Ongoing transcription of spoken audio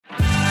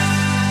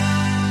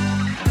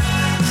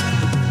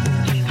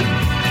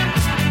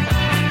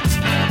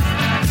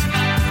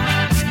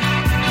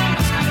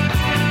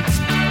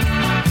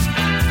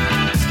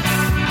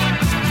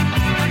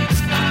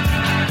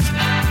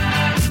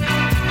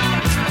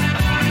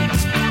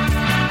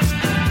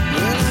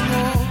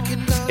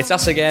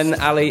It's us again,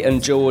 Ali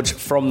and George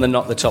from the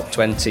Not the Top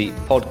 20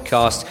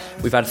 podcast.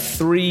 We've had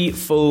 3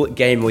 full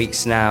game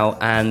weeks now,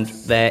 and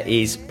there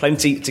is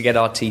plenty to get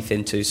our teeth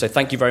into. So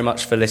thank you very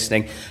much for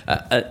listening.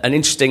 An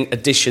interesting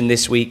addition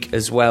this week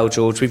as well,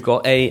 George. We've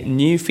got a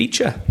new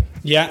feature.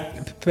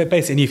 Yeah,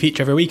 basically a new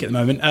feature every week at the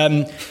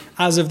moment.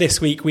 As of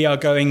this week, we are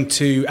going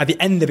to, at the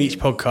end of each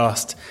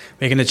podcast,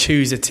 we're going to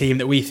choose a team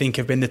that we think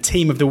have been the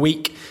team of the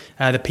week,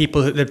 the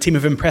team who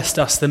have impressed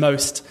us the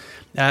most.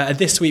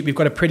 This week, we've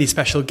got a pretty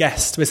special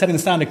guest. We're setting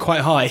the standard quite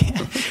high.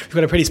 We've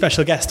got a pretty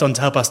special guest on to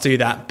help us do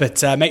that.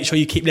 But make sure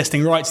you keep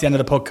listening right to the end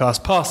of the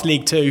podcast, past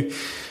League 2.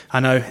 I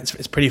know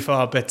it's pretty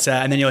far, but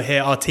and then you'll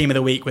hear our team of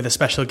the week with a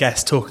special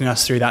guest talking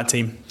us through that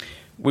team.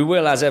 We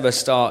will, as ever,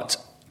 start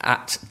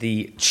at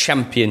the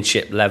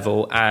championship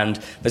level,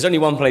 and there's only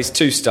one place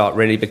to start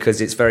really,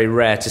 because it's very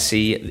rare to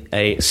see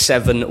a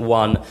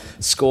 7-1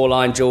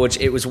 scoreline. George,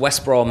 it was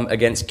West Brom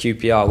against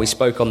QPR. We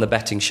spoke on the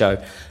betting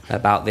show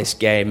about this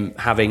game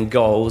having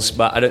goals,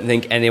 but I don't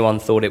think anyone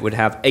thought it would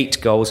have 8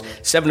 goals,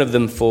 7 of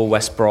them for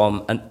West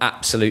Brom. An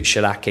absolute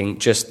shellacking.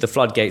 Just the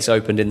floodgates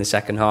opened in the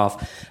second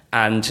half,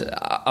 and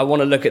I want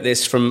to look at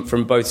this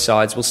from both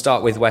sides. We'll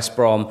start with West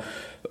Brom.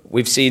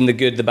 We've seen the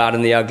good, the bad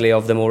and the ugly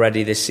of them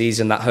already this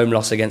season. That home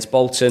loss against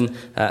Bolton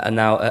and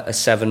now a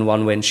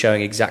 7-1 win,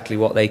 showing exactly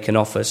what they can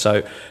offer.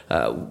 So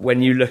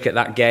when you look at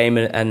that game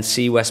and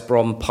see West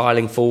Brom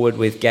piling forward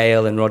with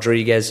Gale and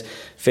Rodriguez,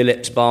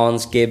 Phillips,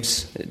 Barnes,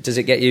 Gibbs, does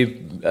it get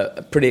you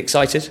pretty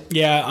excited?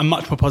 Yeah, I'm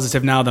much more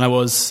positive now than I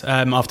was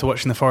after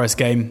watching the Forest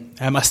game.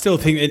 I still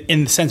think that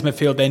in the centre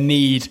midfield they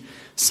need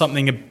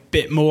something a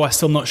bit more. I'm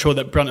still not sure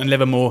that Brunt and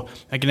Livermore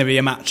are going to be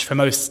a match for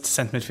most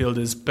centre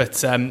midfielders,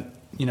 but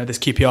this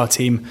QPR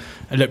team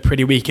looked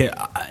pretty weak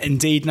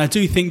indeed. And I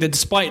do think that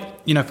despite,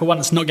 for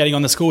once not getting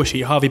on the score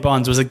sheet, Harvey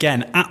Barnes was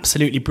again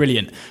absolutely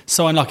brilliant.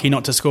 So unlucky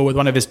not to score with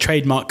one of his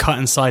trademark cut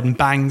inside and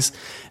bangs.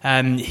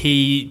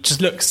 He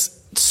just looks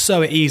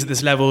so at ease at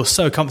this level,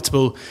 so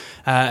comfortable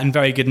and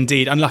very good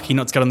indeed. Unlucky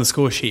not to get on the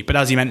score sheet. But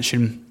as you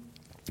mentioned,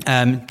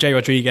 Jay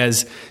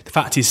Rodriguez, the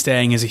fact he's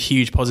staying is a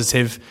huge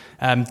positive.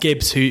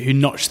 Gibbs, who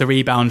notched the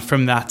rebound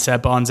from that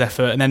Barnes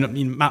effort. And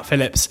then Matt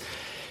Phillips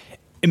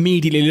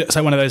immediately looks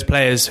like one of those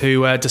players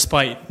who,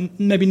 despite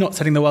maybe not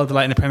setting the world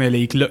alight in the Premier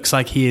League, looks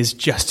like he is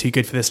just too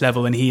good for this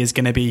level, and he is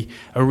going to be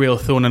a real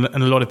thorn on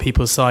a lot of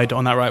people's side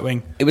on that right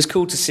wing. It was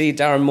cool to see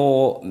Darren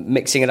Moore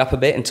mixing it up a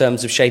bit in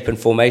terms of shape and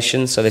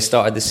formation. So they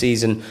started the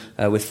season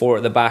with 4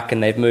 at the back,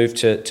 and they've moved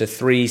to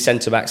 3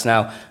 centre-backs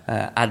now.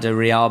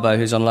 Adariabo,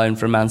 who's on loan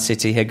from Man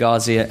City,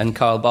 Higazi and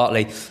Kyle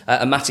Bartley.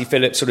 And Matty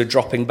Phillips sort of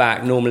dropping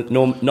back,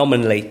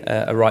 nominally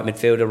a right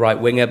midfielder, right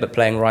winger, but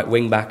playing right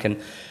wing-back.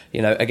 And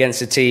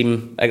against a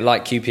team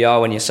like QPR,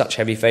 when you're such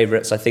heavy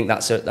favourites, I think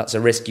that's a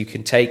risk you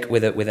can take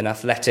with an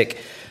athletic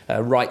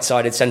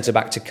right-sided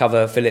centre-back to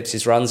cover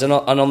Phillips' runs. And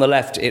on the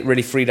left, it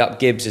really freed up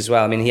Gibbs as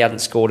well. I mean, he hadn't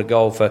scored a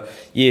goal for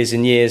years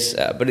and years,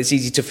 but it's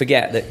easy to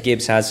forget that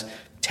Gibbs has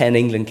 10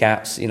 England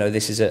caps.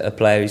 This is a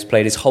player who's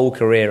played his whole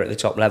career at the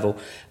top level,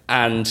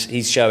 and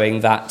he's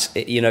showing that,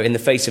 in the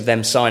face of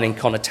them signing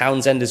Connor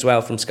Townsend as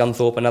well from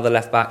Scunthorpe, another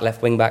left-back,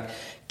 left wing-back,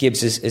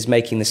 Gibbs is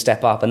making the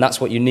step up, and that's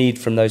what you need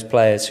from those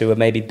players who are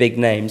maybe big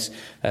names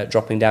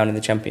dropping down in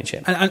the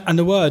Championship. And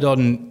the word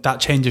on that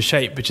change of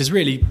shape, which is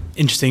really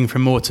interesting for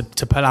Moore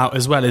to pull out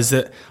as well, is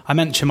that I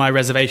mentioned my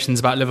reservations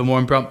about Livermore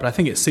and Brunt, but I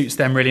think it suits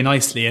them really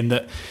nicely, in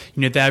that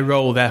their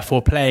role,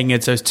 therefore, playing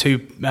as those two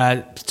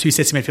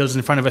City midfielders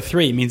in front of a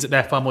 3 means that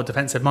they're far more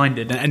defensive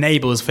minded and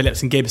enables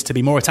Phillips and Gibbs to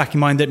be more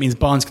attacking minded. It means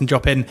Barnes can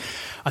drop in.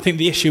 I think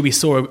the issue we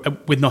saw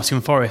with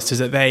Nottingham Forest is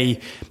that they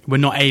were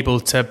not able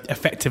to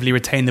effectively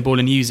retain the ball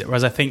and use it,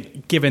 whereas I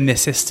think given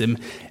this system,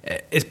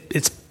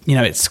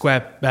 it's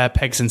square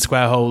pegs and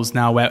square holes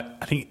now, where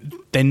I think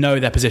they know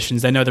their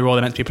positions, they know the role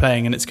they're meant to be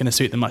playing, and it's going to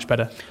suit them much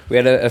better. We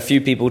had a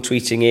few people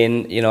tweeting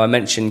in, I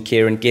mentioned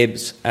Kieran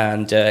Gibbs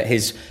and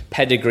his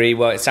pedigree.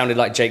 Well, it sounded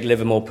like Jake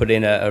Livermore put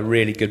in a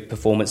really good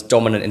performance,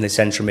 dominant in the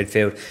central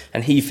midfield,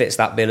 and he fits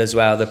that bill as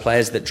well. The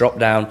players that drop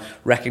down,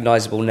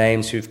 recognisable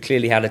names who've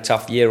clearly had a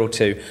tough year or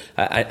two,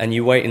 and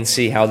you wait and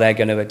see how they're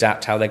going to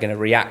adapt, how they're going to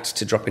react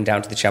to dropping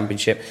down to the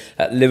Championship.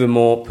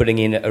 Livermore putting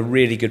in a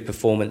really good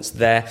performance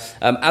there.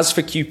 As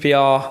for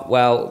QPR,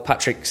 well,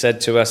 Patrick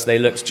said to us they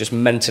looked just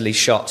mentally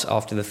shot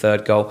after the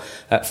 3rd goal.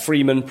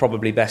 Freeman,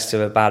 probably best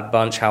of a bad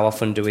bunch. How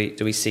often do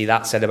we see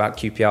that said about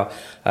QPR?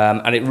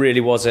 And it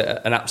really was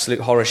an absolute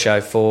horror show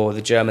for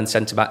the German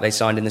centre-back they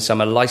signed in the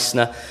summer,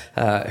 Leisner,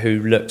 who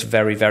looked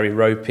very, very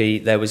ropey.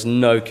 There was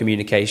no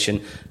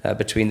communication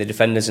between the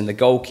defenders and the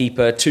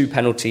goalkeeper. 2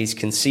 penalties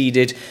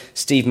conceded.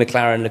 Steve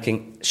McLaren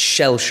looking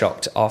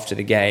shell-shocked after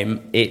the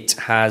game. It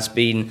has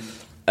been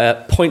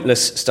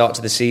Pointless start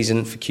to the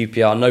season for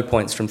QPR, no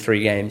points from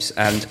 3 games,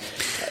 and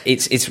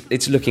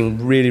it's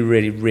looking really,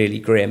 really, really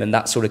grim, and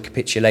that sort of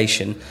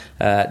capitulation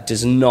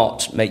does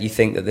not make you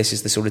think that this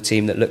is the sort of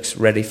team that looks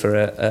ready for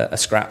a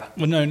scrap.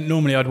 Well, no,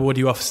 normally I'd ward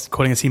you off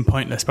calling a team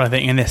pointless, but I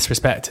think in this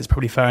respect it's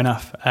probably fair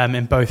enough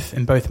in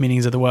both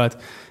meanings of the word.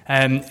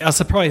 I was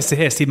surprised to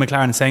hear Steve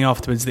McLaren saying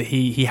afterwards that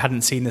he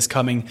hadn't seen this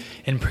coming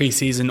in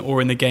pre-season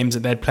or in the games that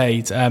they'd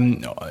played,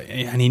 and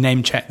he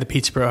name-checked the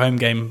Peterborough home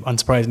game,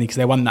 unsurprisingly, because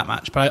they won that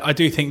match. But I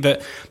do think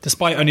that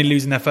despite only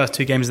losing their first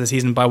 2 games of the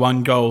season by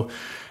 1 goal,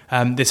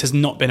 this has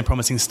not been a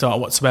promising start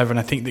whatsoever. And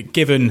I think that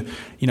given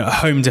a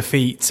home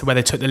defeat where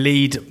they took the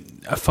lead,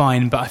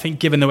 fine, but I think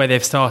given the way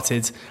they've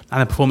started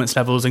and the performance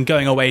levels, and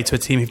going away to a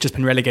team who've just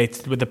been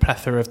relegated with the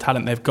plethora of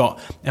talent they've got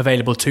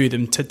available to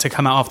them, to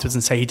come out afterwards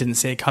and say he didn't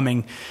see it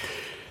coming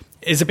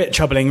is a bit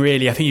troubling,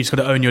 really. I think you've just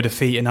got to own your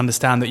defeat and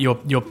understand that you're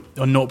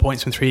on 0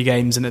 points from 3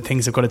 games and that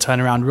things have got to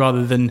turn around,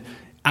 rather than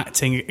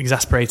acting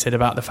exasperated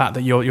about the fact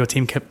that your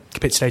team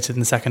capitulated in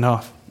the second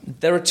half.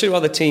 There are 2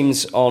 other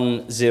teams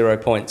on 0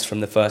 points from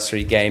the first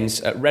 3 games.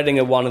 Reading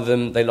are one of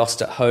them. They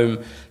lost at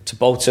home to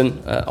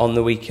Bolton on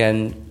the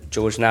weekend.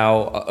 George,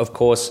 now, of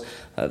course,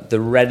 the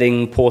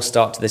Reading poor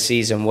start to the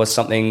season was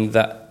something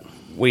that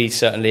we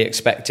certainly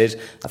expected.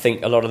 I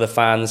think a lot of the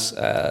fans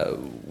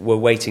were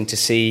waiting to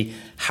see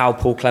how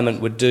Paul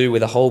Clement would do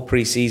with a whole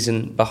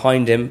pre-season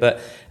behind him. But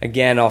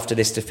again, after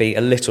this defeat,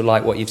 a little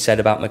like what you've said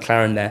about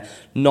McLaren there,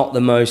 not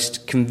the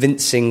most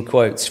convincing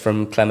quotes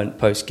from Clement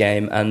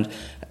post-game. And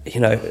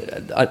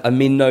I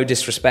mean no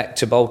disrespect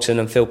to Bolton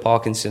and Phil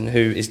Parkinson, who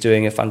is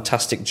doing a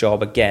fantastic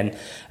job again,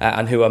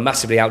 and who are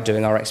massively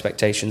outdoing our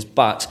expectations.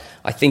 But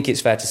I think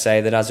it's fair to say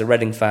that as a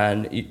Reading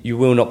fan, you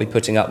will not be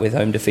putting up with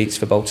home defeats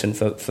for Bolton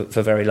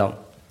for very long.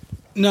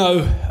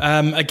 No,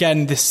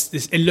 again, this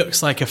it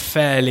looks like a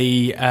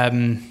fairly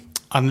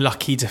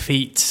unlucky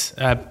defeat.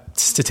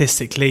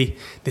 Statistically,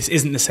 this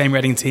isn't the same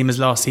Reading team as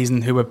last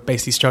season, who were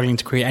basically struggling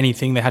to create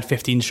anything. They had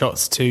 15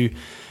 shots to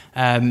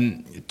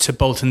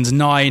Bolton's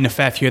 9. A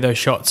fair few of those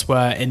shots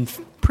were in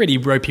pretty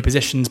ropey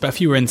positions, but a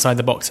few were inside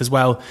the box as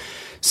well.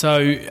 So,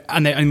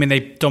 and they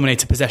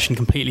dominated possession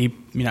completely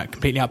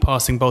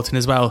outpassing Bolton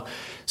as well.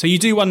 So you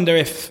do wonder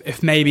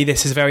if maybe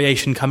this is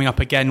variation coming up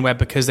again, where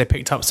because they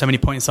picked up so many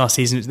points last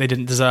season which they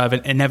didn't deserve,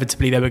 and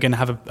inevitably they were going to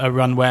have a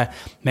run where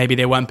maybe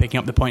they weren't picking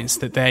up the points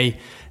that they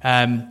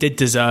did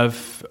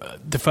deserve.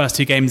 The first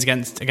 2 games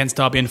against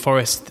Derby and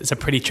Forest, it's a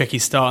pretty tricky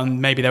start,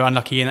 and maybe they're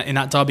unlucky in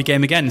that Derby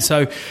game again.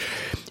 So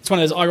it's one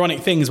of those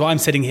ironic things where I'm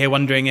sitting here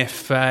wondering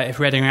if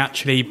Reading are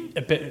actually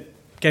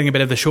getting a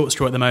bit of the short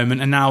straw at the moment,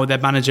 and now their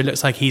manager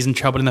looks like he's in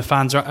trouble and the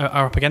fans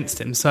are up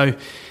against him. So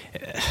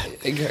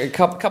a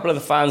couple of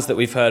the fans that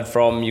we've heard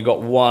from, you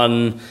got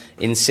one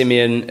in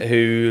Simeon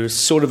who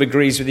sort of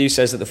agrees with you,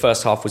 says that the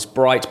first half was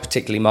bright,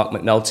 particularly Mark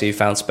McNulty, who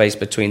found space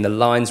between the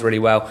lines really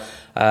well.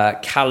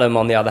 Callum,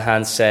 on the other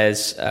hand,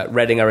 says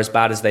Reading are as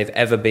bad as they've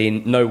ever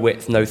been. No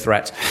width, no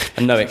threat,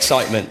 and no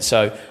excitement.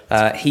 So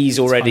he's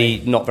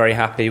already not very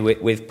happy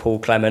with Paul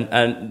Clement.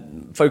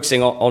 And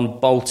focusing on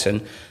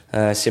Bolton,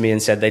 Simeon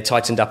said they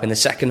tightened up in the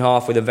second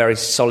half with a very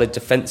solid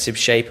defensive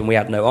shape and we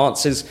had no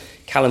answers.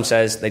 Callum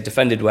says they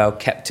defended well,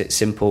 kept it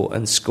simple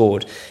and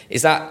scored.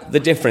 Is that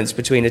the difference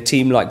between a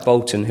team like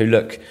Bolton, who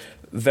look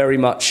very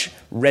much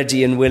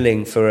ready and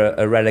willing for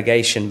a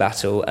relegation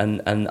battle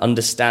and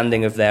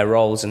understanding of their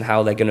roles and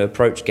how they're going to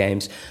approach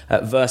games,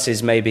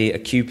 versus maybe a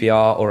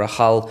QPR or a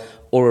Hull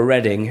or a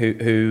Reading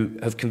who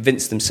have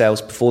convinced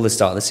themselves before the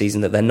start of the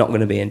season that they're not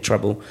going to be in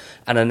trouble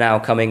and are now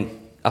coming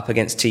up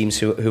against teams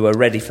who are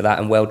ready for that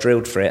and well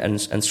drilled for it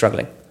and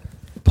struggling?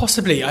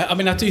 Possibly. I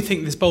mean, I do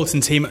think this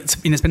Bolton team, it's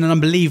been an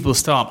unbelievable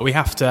start, but we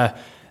have to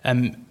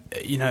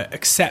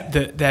accept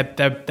that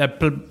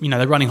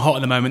they're running hot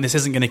at the moment. This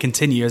isn't going to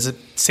continue. As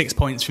 6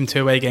 points from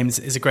 2 away games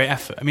is a great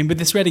effort. I mean, with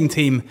this Reading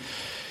team,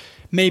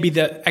 maybe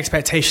the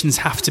expectations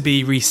have to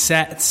be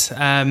reset.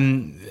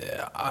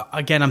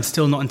 Again, I'm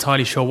still not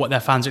entirely sure what their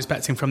fans are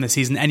expecting from this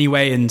season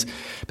anyway.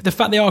 But the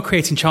fact they are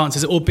creating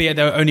chances, albeit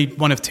they're only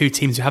one of 2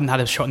 teams who haven't had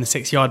a shot in the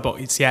 6-yard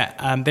box yet,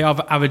 they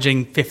are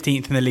averaging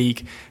 15th in the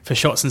league for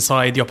shots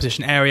inside the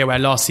opposition area, where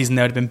last season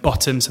they would have been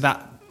bottom. So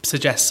that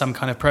suggests some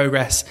kind of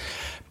progress.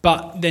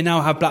 But they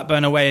now have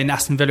Blackburn away and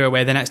Aston Villa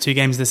away the next 2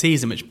 games of the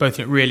season, which both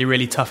look really,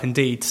 really tough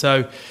indeed.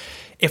 So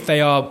if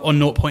they are on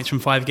 0 points from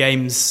 5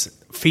 games,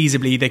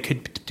 feasibly they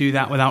could do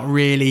that without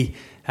really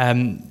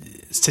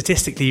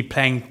statistically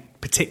playing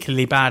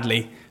particularly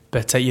badly.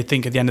 But you'd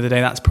think at the end of the day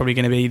that's probably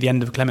going to be the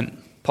end of Clement.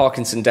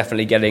 Parkinson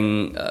definitely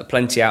getting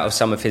plenty out of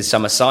some of his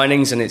summer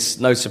signings, and it's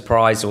no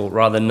surprise, or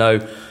rather no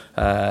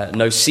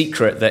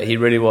secret, that he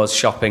really was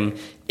shopping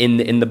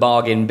in the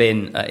bargain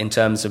bin in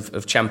terms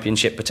of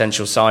championship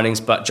potential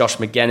signings. But Josh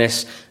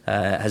McGuinness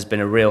has been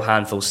a real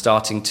handful,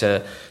 starting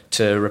to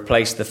to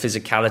replace the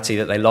physicality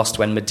that they lost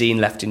when Medine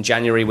left in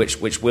January, which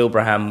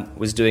Wilbraham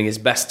was doing his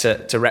best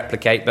to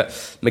replicate. But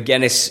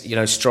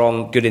McGuinness,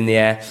 strong, good in the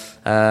air.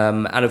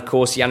 And of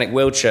course, Yannick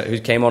Wiltshire, who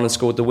came on and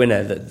scored the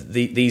winner.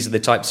 These are the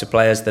types of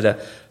players that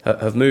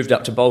have moved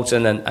up to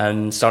Bolton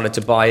and started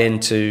to buy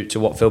into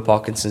what Phil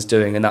Parkinson's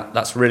doing. And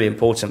that's really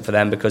important for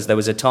them, because there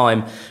was a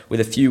time with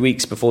a few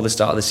weeks before the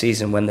start of the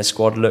season when the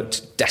squad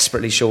looked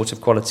desperately short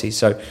of quality.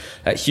 So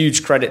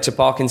huge credit to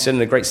Parkinson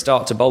and a great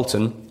start to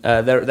Bolton.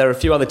 There are a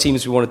few other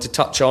teams we wanted to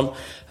touch on.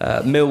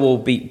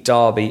 Millwall beat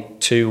Derby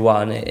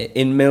 2-1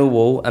 in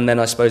Millwall, and then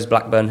I suppose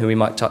Blackburn, who we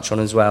might touch on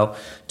as well.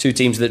 Two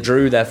teams that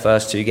drew their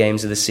first two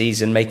games of the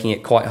season, making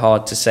it quite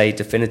hard to say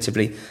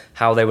definitively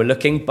how they were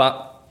looking,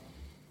 but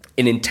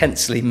in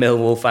intensely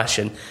Millwall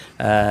fashion.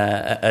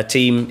 A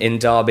team in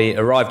Derby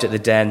arrived at the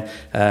Den,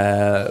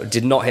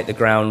 did not hit the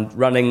ground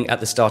running at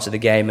the start of the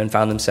game, and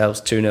found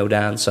themselves 2-0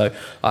 down. So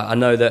I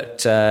know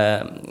that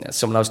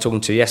someone I was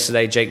talking to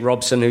yesterday, Jake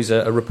Robson, who's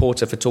a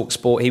reporter for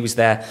TalkSport, he was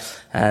there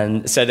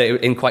and said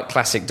it in quite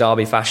classic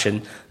Derby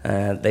fashion.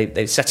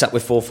 They set up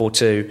with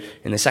 4-4-2.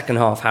 In the second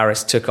half,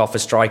 Harris took off a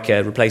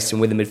striker, replaced him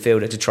with a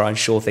midfielder to try and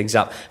shore things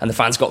up, and the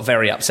fans got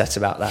very upset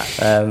about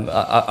that.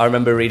 I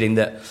remember reading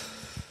that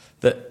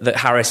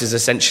Harris is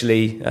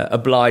essentially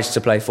obliged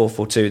to play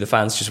 4-4-2. The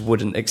fans just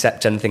wouldn't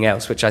accept anything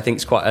else, which I think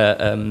is quite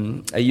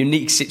a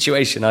unique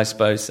situation, I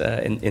suppose,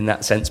 in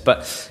that sense.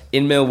 But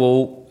in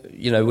Millwall,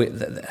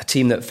 a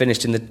team that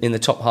finished in the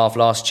top half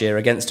last year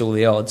against all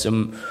the odds,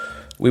 and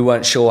we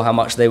weren't sure how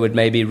much they would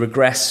maybe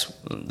regress.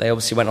 They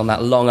obviously went on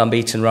that long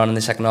unbeaten run in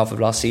the second half of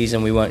last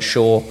season. We weren't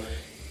sure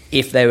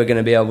if they were going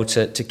to be able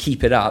to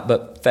keep it up,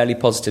 but fairly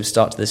positive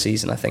start to the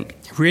season, I think.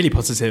 Really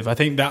positive. I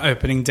think that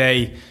opening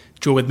day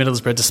draw with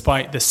Middlesbrough,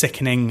 despite the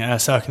sickening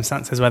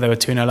circumstances where they were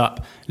 2-0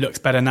 up, looks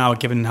better now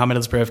given how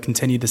Middlesbrough have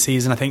continued the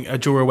season. I think a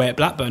draw away at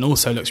Blackburn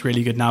also looks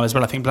really good now as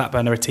well. I think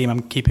Blackburn are a team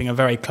I'm keeping a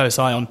very close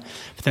eye on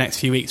for the next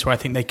few weeks, where I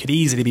think they could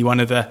easily be one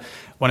of a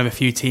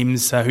few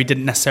teams who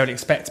didn't necessarily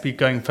expect to be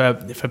going for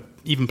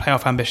even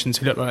playoff ambitions,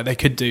 who looked like they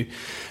could do.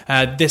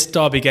 This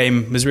Derby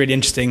game was really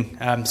interesting.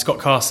 Scott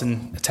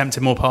Carson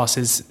attempted more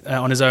passes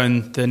on his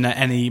own than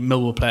any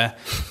Millwall player,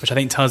 which I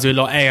think tells you a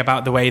lot,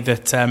 about the way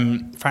that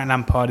Frank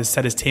Lampard has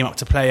set his team up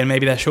to play, and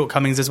maybe their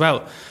shortcomings as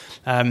well.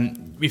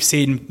 We've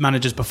seen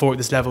managers before at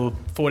this level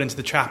fall into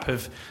the trap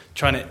of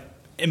trying to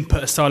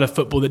input a style of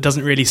football that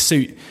doesn't really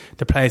suit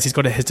the players he's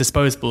got at his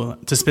disposal.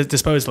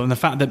 And the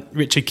fact that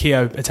Richard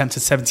Keogh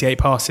attempted 78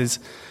 passes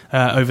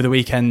over the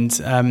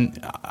weekend,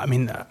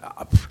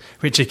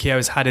 Richard Keogh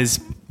has had his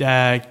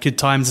good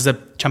times as a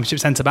Championship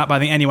centre-back, but I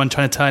think anyone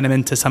trying to turn him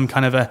into some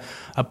kind of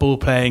a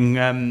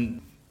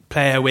ball-playing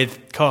player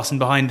with Carson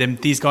behind him,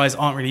 these guys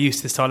aren't really used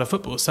to this style of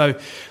football. So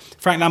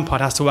Frank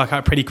Lampard has to work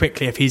out pretty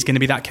quickly if he's going to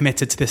be that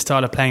committed to this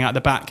style of playing out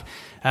the back,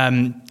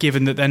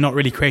 given that they're not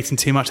really creating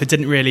too much. They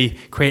didn't really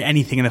create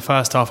anything in the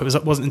first half.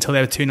 It wasn't until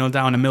they were 2-0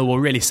 down and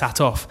Millwall really sat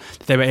off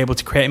that they were able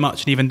to create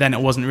much, and even then it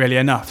wasn't really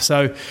enough.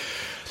 So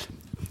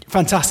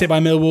fantastic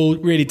by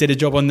Millwall, really did a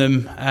job on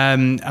them,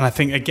 and I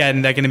think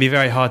again they're going to be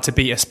very hard to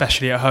beat,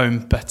 especially at home.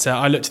 But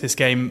I looked at this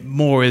game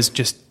more as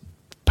just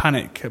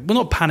panic. Well,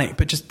 not panic,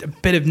 but just a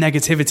bit of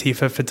negativity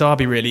for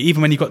Derby, really.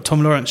 Even when you've got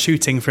Tom Lawrence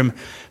shooting from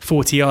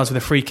 40 yards with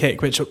a free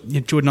kick, which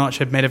Jordan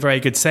Archer made a very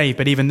good save,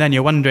 but even then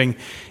you're wondering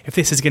if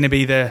this is going to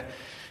be the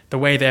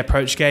way they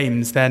approach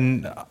games,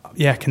 then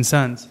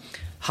concerns.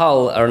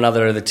 Hull are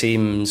another of the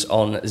teams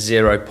on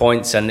 0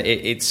 points, and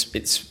it's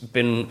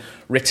been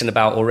written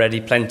about already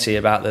plenty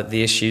about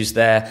the issues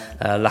there,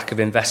 lack of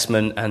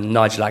investment, and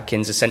Nigel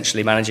Adkins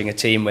essentially managing a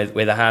team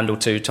with a hand or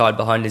two tied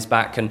behind his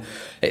back, and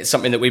it's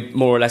something that we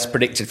more or less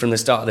predicted from the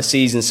start of the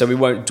season, so we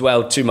won't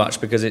dwell too much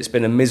because it's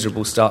been a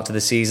miserable start to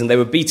the season. They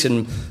were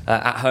beaten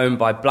at home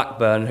by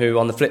Blackburn, who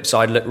on the flip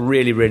side look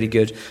really, really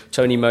good.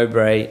 Tony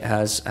Mowbray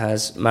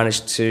has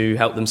managed to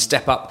help them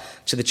step up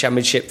to the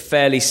Championship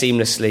fairly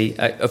seamlessly.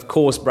 Of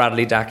course,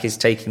 Bradley Dack is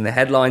taking the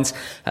headlines.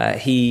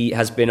 He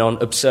has been on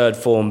absurd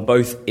form,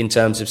 both in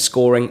terms of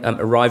scoring,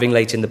 arriving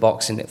late in the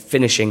box and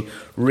finishing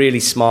really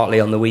smartly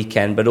on the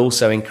weekend, but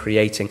also in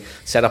creating,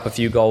 set up a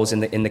few goals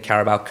in the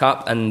Carabao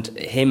Cup, and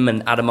him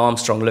and Adam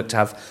Armstrong look to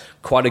have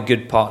quite a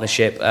good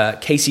partnership.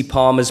 Casey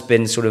Palmer's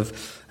been sort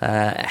of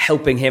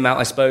helping him out,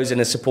 I suppose, in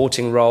a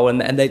supporting role,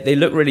 and they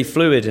look really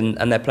fluid,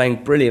 and they're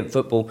playing brilliant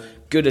football,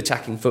 good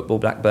attacking football,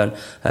 Blackburn.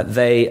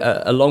 They,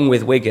 along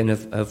with Wigan,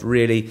 have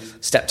really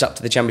stepped up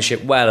to the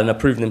Championship well and have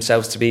proven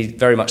themselves to be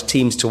very much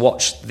teams to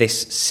watch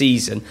this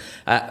season.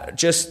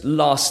 Just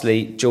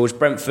lastly, George,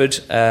 Brentford,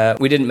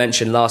 we didn't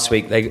mention last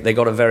week, they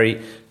got a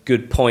very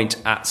good point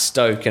at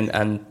Stoke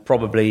and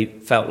probably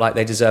felt like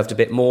they deserved a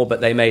bit more, but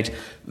they made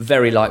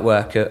very light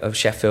work of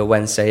Sheffield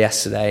Wednesday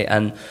yesterday,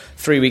 and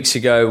 3 weeks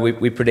ago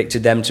we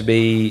predicted them to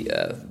be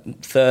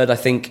third, I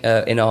think,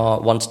 in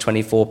our 1 to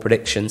 24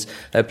 predictions.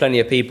 There were plenty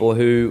of people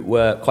who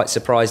were quite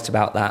surprised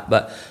about that,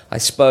 but I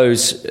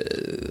suppose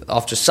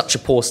after such a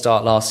poor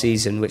start last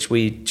season, which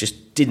we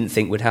just didn't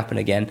think would happen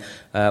again,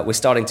 we're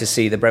starting to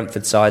see the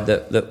Brentford side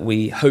that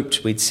we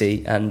hoped we'd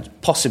see, and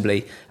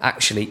possibly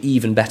actually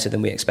even better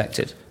than we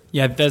expected.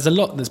 Yeah, there's a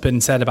lot that's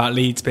been said about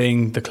Leeds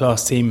being the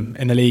class team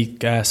in the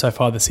league so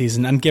far this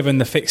season, and given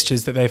the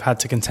fixtures that they've had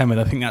to contend with,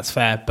 I think that's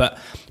fair. But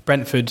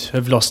Brentford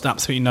have lost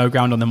absolutely no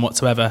ground on them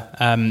whatsoever.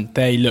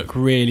 They look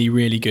really,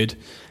 really good.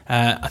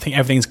 I think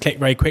everything's clicked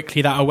very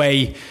quickly. That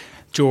away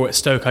draw at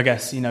Stoke, I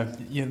guess, they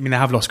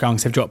have lost ground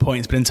because they've dropped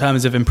points, but in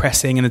terms of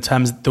impressing and in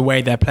terms of the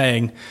way they're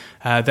playing,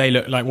 they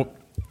look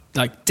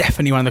like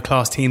definitely one of the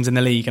class teams in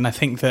the league. And I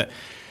think that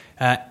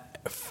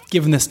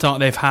given the start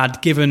they've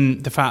had,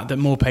 given the fact that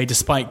Pompey,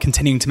 despite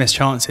continuing to miss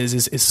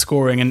chances, is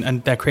scoring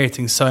and they're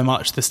creating so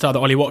much, the start that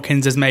Ollie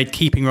Watkins has made,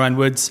 keeping Ryan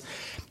Woods,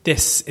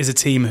 this is a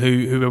team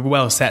who are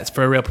well set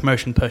for a real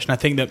promotion push. And I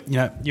think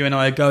that you and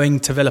I are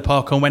going to Villa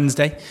Park on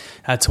Wednesday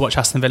to watch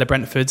Aston Villa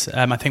Brentford.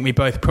 I think we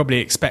both probably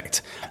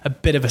expect a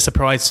bit of a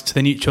surprise to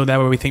the neutral there,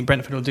 where we think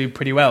Brentford will do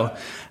pretty well.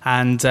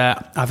 And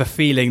I have a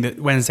feeling that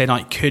Wednesday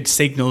night could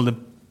signal the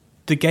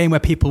game where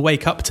people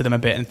wake up to them a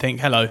bit and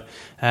think, hello,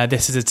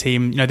 this is a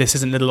team, this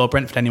isn't little old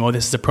Brentford anymore,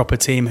 this is a proper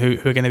team who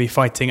are going to be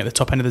fighting at the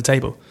top end of the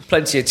table.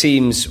 Plenty of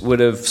teams would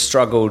have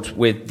struggled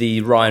with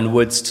the Ryan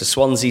Woods to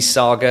Swansea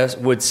saga.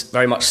 Woods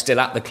very much still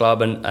at the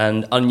club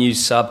and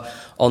unused sub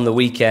on the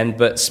weekend,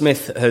 but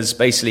Smith has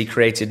basically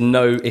created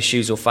no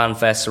issues or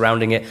fanfare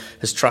surrounding it,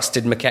 has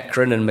trusted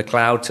McEachran and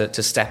McLeod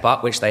to step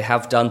up, which they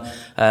have done.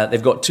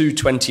 They've got two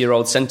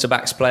 20-year-old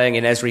centre-backs playing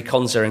in Ezri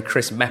Konsa and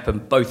Chris Mepham,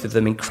 both of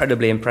them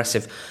incredibly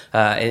impressive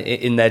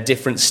in their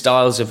different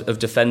styles of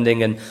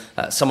defending, and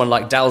someone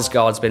like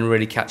Dalsgaard's been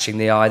really catching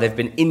the eye. They've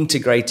been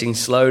integrating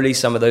slowly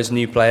some of those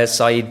new players.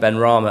 Saeed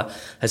Benrahma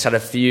has had a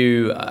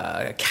few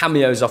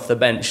cameos off the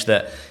bench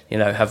that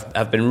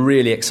have been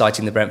really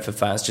exciting the Brentford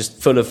fans,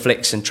 just full of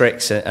flicks and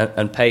tricks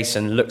and pace,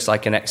 and looks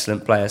like an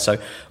excellent player. So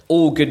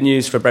all good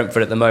news for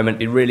Brentford at the moment. It'd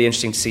be really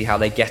interesting to see how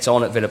they get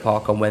on at Villa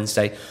Park on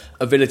Wednesday.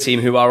 A Villa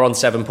team who are on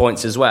 7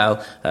 points as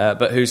well,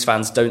 but whose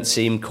fans don't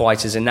seem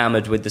quite as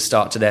enamoured with the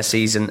start to their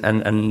season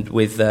and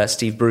with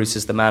Steve Bruce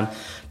as the man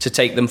to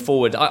take them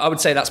forward. I would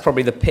say that's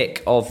probably the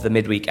pick of the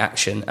midweek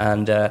action,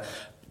 and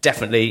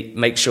definitely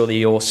make sure that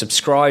you're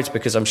subscribed,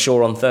 because I'm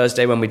sure on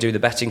Thursday when we do the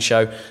betting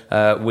show,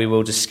 we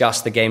will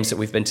discuss the games that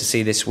we've been to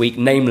see this week,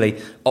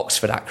 namely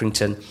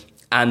Oxford-Accrington,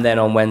 and then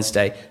on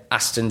Wednesday,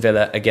 Aston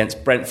Villa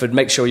against Brentford.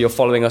 Make sure you're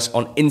following us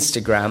on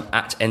Instagram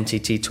at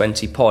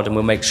NTT20pod, and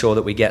we'll make sure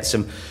that we get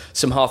some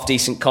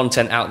half-decent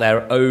content out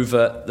there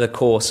over the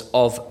course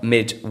of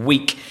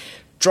midweek.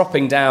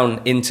 Dropping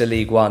down into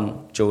League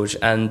One, George,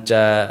 and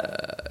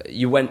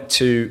you went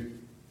to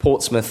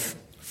Portsmouth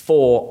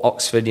 4,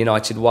 Oxford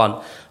United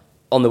 1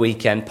 on the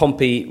weekend.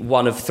 Pompey,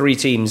 one of three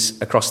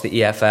teams across the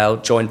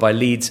EFL, joined by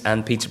Leeds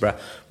and Peterborough,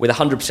 with a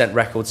 100%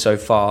 record so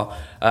far.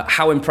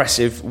 How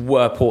impressive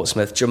were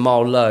Portsmouth?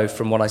 Jamal Lowe,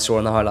 from what I saw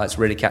in the highlights,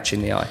 really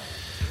catching the eye.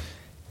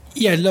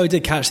 Yeah, Lowe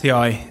did catch the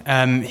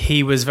eye.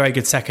 He was very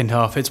good second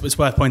half. It's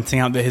worth pointing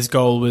out that his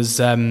goal was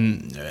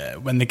when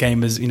the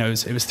game was, it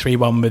was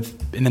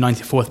 3-1 in the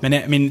 94th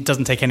minute. I mean, it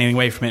doesn't take anything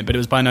away from it, but it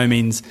was by no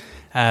means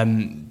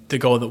the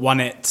goal that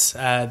won it.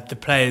 The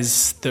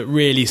players that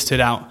really stood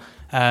out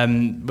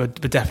were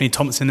definitely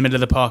Thompson in the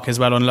middle of the park as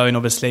well, on loan,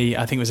 obviously.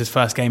 I think it was his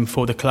first game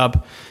for the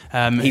club.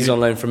 He's on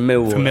loan from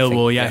Millwall. From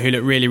Millwall, yeah, who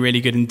looked really, really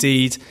good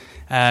indeed.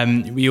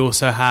 We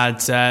also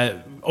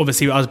had,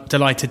 obviously I was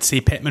delighted to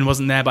see Pittman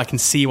wasn't there, but I can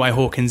see why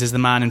Hawkins is the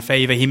man in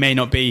favour. He may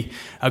not be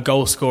a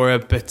goal scorer,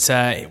 but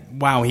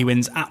wow, he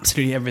wins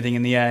absolutely everything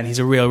in the air, and he's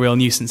a real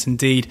nuisance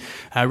indeed.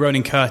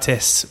 Ronan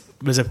Curtis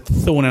was a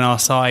thorn in our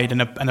side,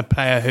 and a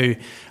player who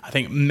I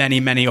think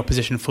many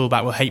opposition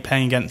fullback will hate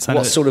playing against.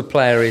 What sort of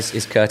player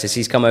is Curtis?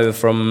 He's come over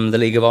from the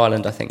League of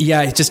Ireland, I think.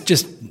 Yeah,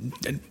 just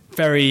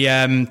very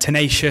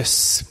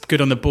tenacious, good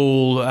on the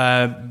ball,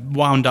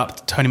 wound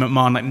up Tony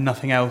McMahon like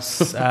nothing else,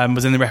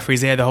 was in the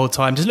referee's ear the whole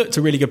time. Just looked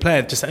a really good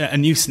player, just a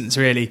nuisance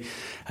really.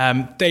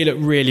 They look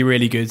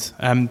really good.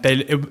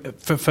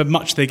 For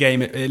much of the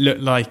game, it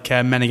looked like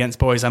men against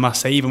boys, I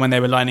must say. Even when they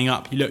were lining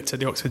up, you looked at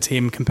the Oxford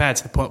team compared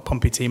to the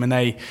Pompey team, and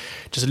they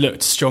just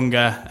looked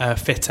stronger,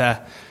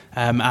 fitter,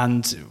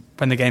 and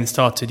when the game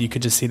started, you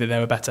could just see that they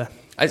were better.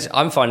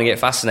 I'm finding it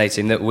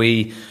fascinating that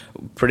we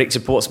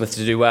predicted Portsmouth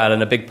to do well,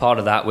 and a big part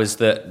of that was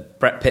that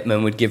Brett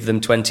Pittman would give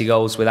them 20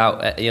 goals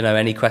without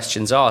any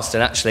questions asked,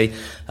 and actually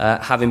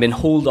having been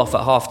hauled off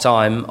at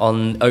half-time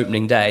on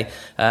opening day,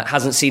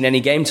 hasn't seen any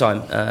game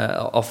time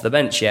off the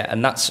bench yet,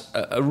 and that's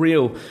a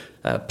real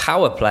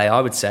power play, I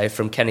would say,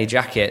 from Kenny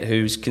Jackett,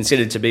 who's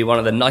considered to be one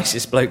of the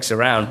nicest blokes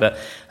around, but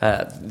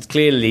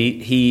clearly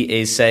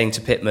he is saying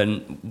to Pittman,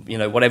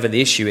 whatever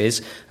the issue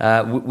is,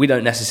 we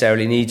don't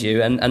necessarily need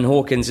you, and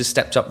Hawkins has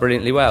stepped up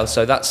brilliantly well,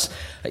 so that's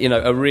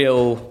a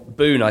real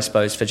boon, I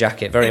suppose, for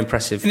Jackett. Very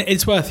impressive. And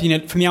it's worth,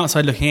 from the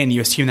outside looking in,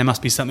 you assume there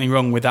must be something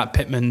wrong with that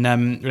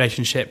Pittman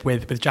relationship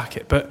with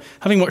Jackett, but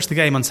having watched the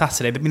game on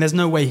Saturday, there's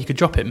no way he could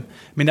drop him.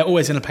 They're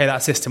always going to play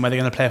that system where they're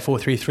going to play a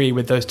 4-3-3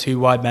 with those two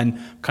wide men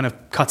kind of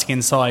cutting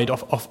inside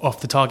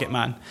off the target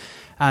man,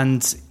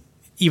 and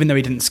even though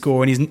he didn't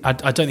score, and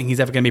I don't think he's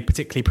ever going to be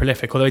particularly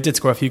prolific, although he did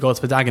score a few goals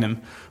for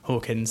Dagenham,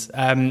 Hawkins.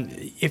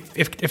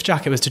 If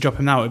Jackett was to drop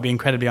him now, it would be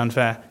incredibly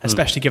unfair,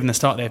 especially given the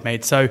start they've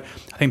made. So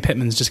I think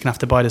Pittman's just going to have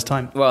to bide his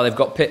time. Well, they've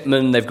got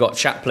Pittman, they've got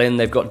Chaplin,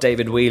 they've got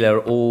David Wheeler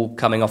all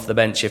coming off the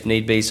bench if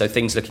need be, so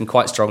things looking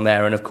quite strong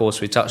there. And of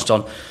course we touched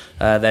on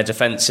their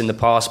defence in the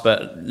past,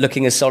 but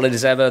looking as solid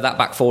as ever. That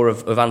back four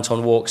of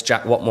Anton Walks,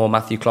 Jack Watmore,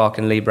 Matthew Clark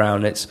and Lee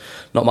Brown, it's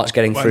not much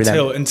getting through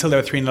them. Until they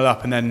were 3-0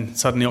 up, and then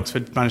suddenly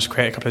Oxford managed to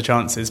create a couple of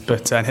chances,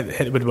 but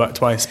hit the woodwork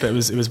twice, but it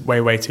was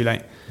way too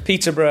late.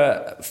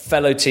 Peterborough,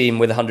 fellow team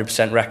with a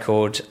 100%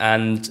 record,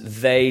 and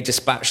they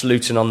dispatched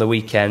Luton on the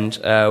weekend.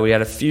 We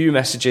had a few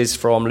messages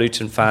from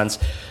Luton fans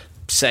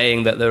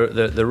saying that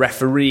the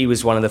referee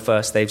was one of the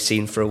first they've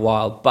seen for a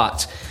while,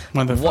 but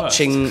one of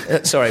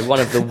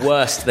the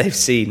worst they've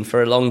seen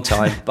for a long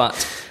time.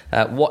 But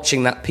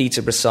watching that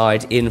Peterborough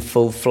side in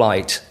full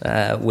flight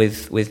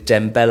with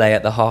Dembele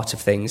at the heart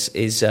of things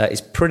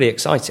is pretty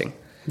exciting.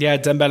 Yeah,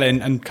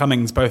 Dembele and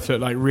Cummings both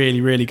look like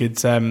really good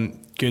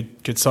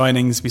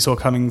signings. We saw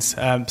Cummings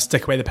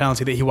stick away the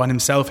penalty that he won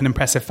himself in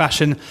impressive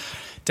fashion.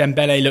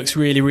 Dembele looks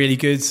really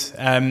good.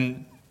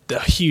 A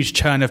huge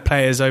churn of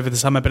players over the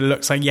summer, but it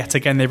looks like yet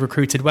again they've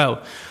recruited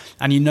well.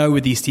 And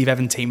with these Steve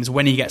Evans teams,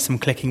 when he gets them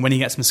clicking, when he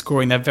gets them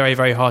scoring, they're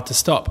very hard to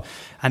stop.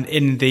 And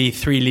in the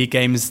 3 league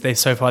games they've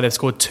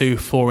scored 2,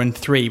 4 and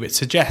 3, which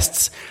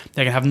suggests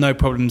they're going to have no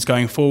problems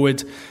going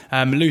forward.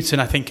 Luton,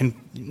 I think, can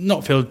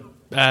not feel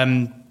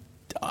they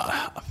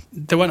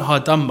weren't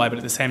hard done by, but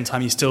at the same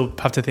time you still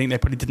have to think they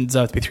probably didn't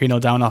deserve to be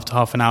 3-0 down after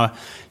half an hour.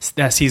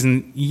 Their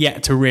season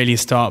yet to really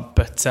start,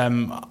 but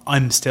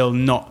I'm still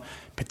not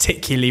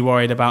particularly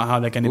worried about how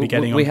they're going to be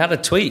getting on. We had a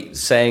tweet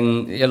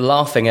saying,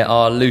 laughing at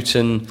our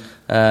Luton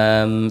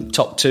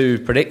top 2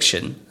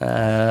 prediction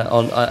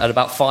at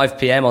about 5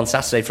 p.m. on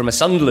Saturday from a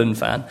Sunderland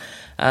fan,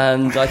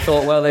 and I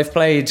thought, well, they've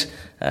played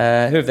who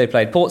have they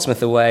played?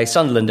 Portsmouth away,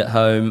 Sunderland at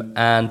home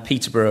and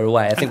Peterborough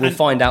away. I think we'll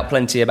find out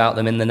plenty about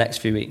them in the next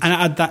few weeks.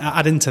 And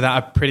add into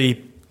that a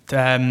pretty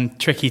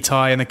tricky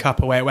tie in the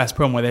Cup away at West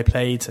Brom, where they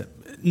played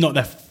not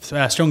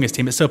their strongest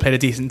team, but still played a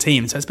decent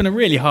team. So it's been a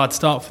really hard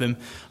start for them.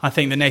 I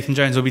think that Nathan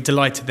Jones will be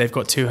delighted. They've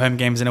got 2 home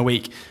games in a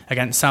week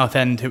against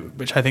Southend,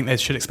 which I think they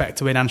should expect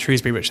to win, and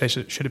Shrewsbury, which they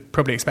should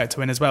probably expect to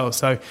win as well.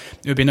 So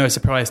it would be no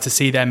surprise to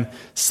see them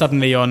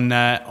suddenly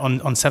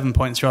on 7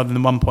 points rather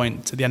than 1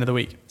 point at the end of the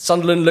week.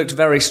 Sunderland looked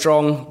very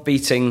strong,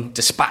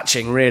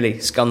 dispatching really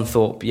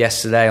Scunthorpe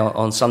yesterday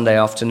on Sunday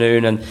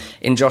afternoon. And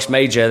in Josh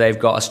Major, they've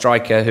got a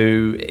striker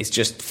who is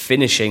just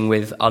finishing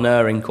with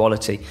unerring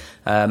quality.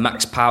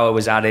 Max Power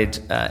was added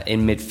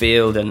in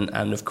midfield,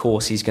 and of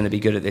course he's going to be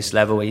good at this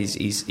level.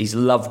 He's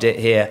loved it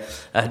here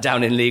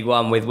down in League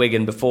One with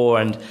Wigan before,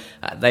 and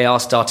they are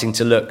starting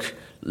to look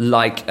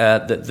like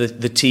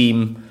the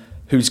team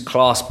whose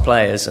class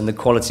players and the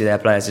quality of their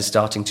players is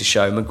starting to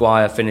show.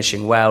 Maguire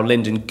finishing well,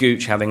 Lyndon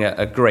Gooch having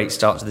a great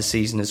start to the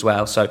season as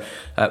well. So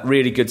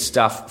really good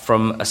stuff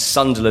from a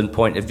Sunderland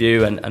point of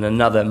view, and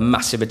another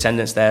massive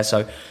attendance there.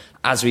 So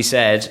as we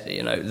said,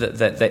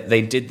 that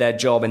they did their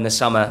job in the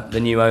summer,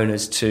 the new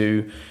owners,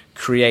 to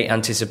create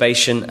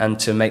anticipation and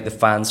to make the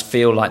fans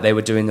feel like they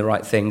were doing the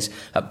right things.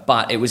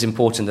 But it was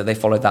important that they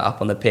followed that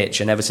up on the pitch.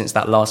 And ever since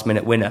that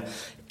last-minute winner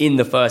in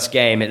the first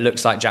game, it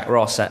looks like Jack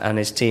Ross and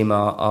his team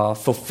are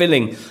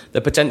fulfilling the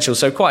potential.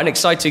 So quite an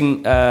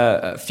exciting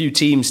few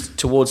teams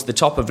towards the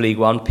top of League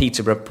One: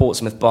 Peterborough,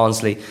 Portsmouth,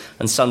 Barnsley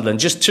and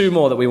Sunderland. Just 2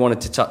 more that we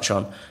wanted to touch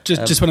on.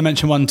 Just want to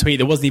mention one tweet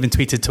that wasn't even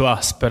tweeted to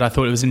us, but I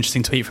thought it was an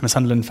interesting tweet from a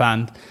Sunderland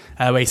fan,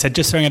 where he said,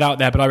 just throwing it out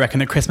there, but I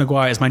reckon that Chris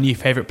Maguire is my new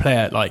favourite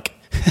player.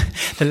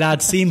 The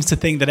lad seems to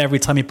think that every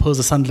time he pulls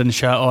a Sunderland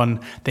shirt on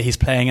that he's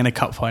playing in a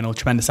cup final.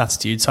 Tremendous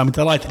attitude. So I'm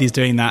delighted he's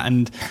doing that,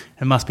 and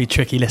it must be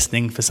tricky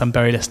listening for some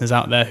Bury listeners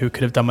out there who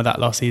could have done with that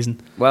last season.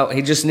 Well,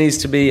 he just needs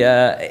to be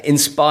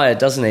inspired,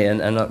 doesn't he?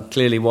 And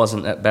clearly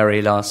wasn't at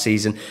Bury last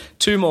season.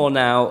 2 more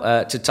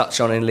now to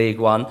touch on in League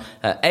One.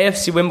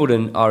 AFC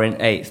Wimbledon are in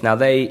 8th. Now,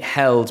 they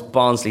held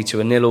Barnsley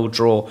to a 0-0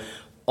 draw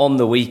on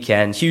the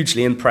weekend.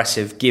 Hugely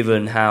impressive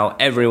given how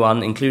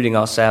everyone, including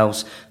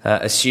ourselves,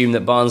 assumed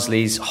that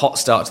Barnsley's hot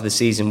start to the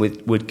season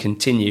would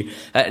continue.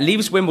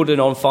 Leaves Wimbledon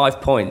on 5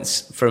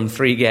 points from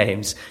 3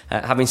 games,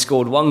 having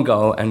scored 1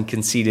 goal and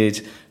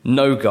conceded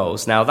no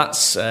goals. Now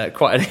that's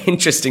quite an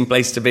interesting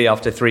place to be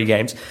after 3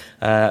 games.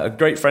 A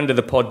great friend of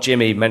the pod,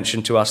 Jimmy,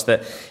 mentioned to us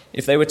that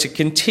if they were to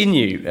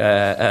continue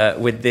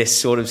with this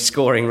sort of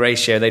scoring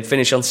ratio, they'd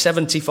finish on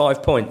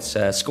 75 points,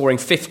 scoring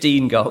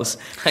 15 goals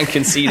and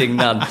conceding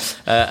none.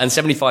 And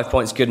 75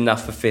 points good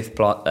enough for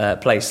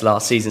 5th place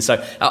last season.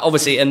 So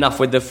obviously enough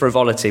with the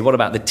frivolity. What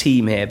about the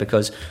team here?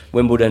 Because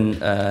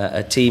Wimbledon,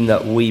 a team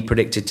that we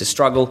predicted to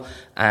struggle,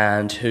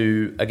 and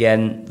who,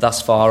 again,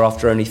 thus far,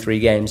 after only 3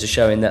 games, are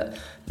showing that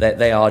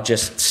they are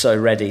just so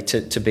ready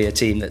to be a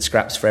team that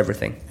scraps for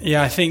everything.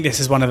 Yeah, I think this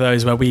is one of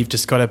those where we've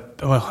just got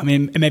to, well, I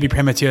mean, it may be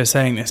premature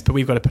saying this, but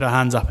we've got to put our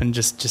hands up and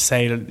just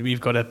say that we've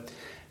got to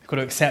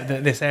accept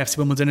that this AFC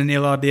Wimbledon and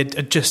Neil Ardley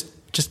are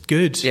just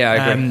good. Yeah,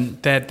 I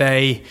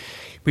agree.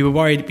 We were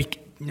worried,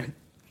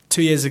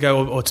 2 years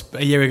ago or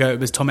a year ago, it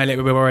was Tom Elliott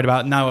we were worried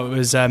about. Now it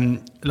was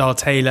Lyle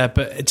Taylor,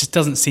 but it just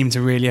doesn't seem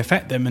to really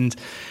affect them. And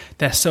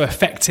they're so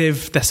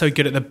effective. They're so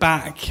good at the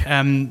back.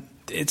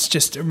 It's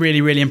just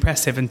really, really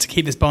impressive. And to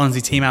keep this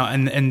Barnsley team out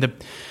and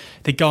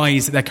the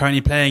guys that they're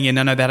currently playing in,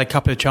 I know they had a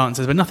couple of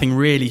chances, but nothing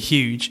really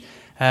huge.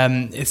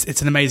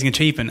 It's an amazing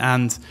achievement.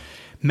 And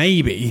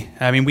maybe,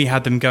 we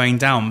had them going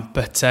down,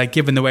 but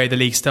given the way the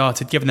league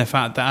started, given the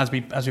fact that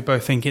as we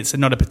both think it's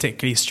not a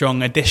particularly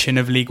strong edition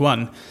of League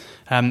One,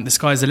 the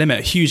sky's the limit.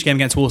 A huge game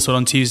against Walsall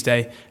on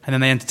Tuesday, and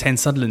then they entertain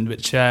Sunderland,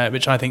 which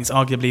I think is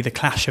arguably the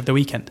clash of the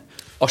weekend.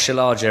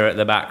 Oshalaja at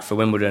the back for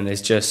Wimbledon is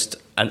just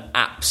an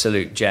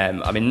absolute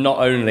gem. Not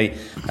only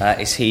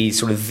is he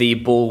sort of the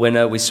ball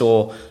winner, we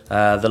saw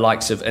the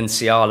likes of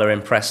Nsiala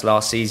impress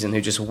last season,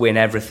 who just win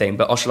everything,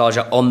 but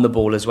Oshalaja on the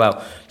ball as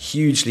well,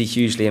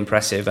 hugely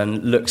impressive,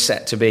 and looks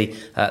set to be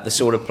the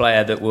sort of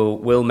player that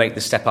will make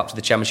the step up to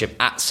the Championship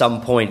at some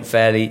point,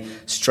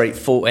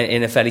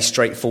 in a fairly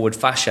straightforward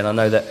fashion. I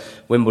know that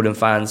Wimbledon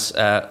fans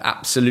are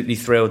absolutely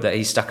thrilled that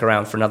he's stuck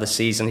around for another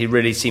season. He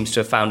really seems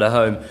to have found a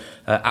home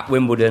at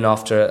Wimbledon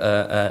after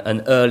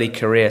an early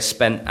career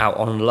spent out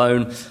on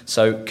loan.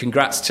 So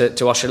congrats to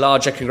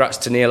Oshalaja, congrats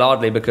to Neil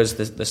Ardley, because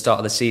the start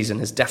of the season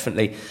has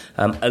definitely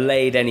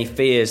allayed any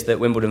fears that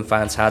Wimbledon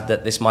fans had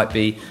that this might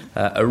be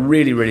a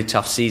really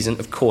tough season.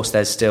 Of course,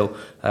 there's still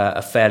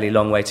a fairly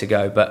long way to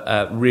go,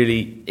 but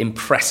really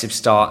impressive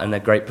start and a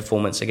great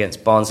performance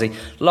against Barnsley.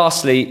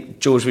 Lastly,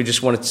 George, we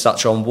just wanted to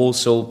touch on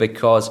Walsall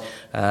because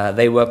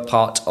they were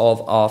part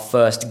of our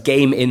first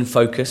game in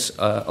focus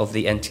of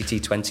the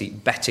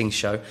NTT20 betting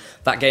show.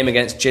 That game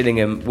against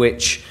Gillingham,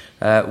 which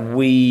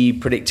we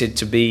predicted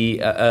to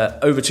be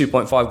over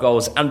 2.5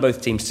 goals and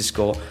both teams to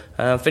score,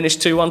 finished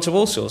 2-1 to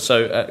Walsall.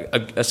 So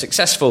a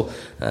successful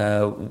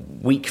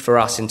week for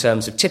us in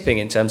terms of tipping,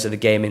 in terms of the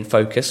game in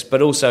focus,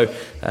 but also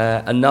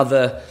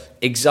another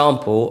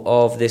example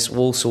of this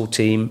Walsall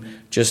team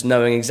just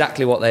knowing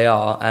exactly what they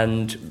are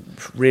and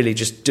really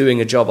just doing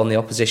a job on the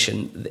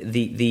opposition.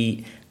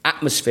 The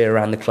atmosphere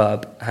around the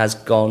club has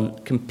gone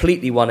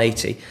completely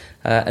 180,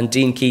 and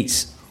Dean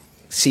Keats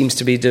seems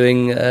to be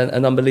doing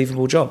an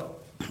unbelievable job.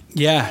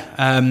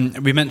 Yeah,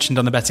 we mentioned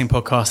on the betting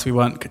podcast we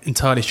weren't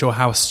entirely sure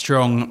how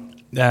strong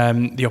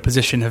the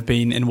opposition have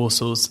been in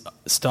Walsall's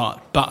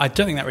start, but I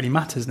don't think that really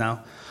matters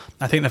now.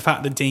 I think the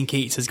fact that Dean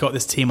Keats has got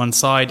this team on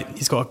side,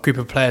 he's got a group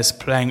of players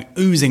playing,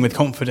 oozing with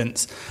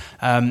confidence,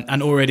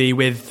 and already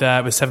with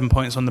 7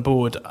 points on the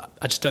board,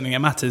 I just don't think it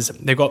matters.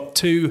 They've got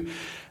two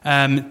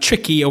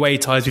tricky away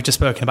ties. We've just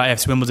spoken about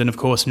AFC Wimbledon, of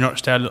course, and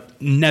Rochdale,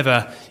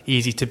 never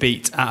easy to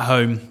beat at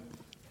home.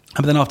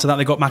 But then after that,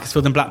 they've got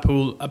Macclesfield and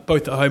Blackpool,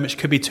 both at home, which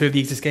could be two of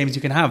the easiest games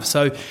you can have.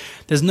 So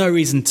there's no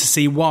reason to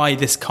see why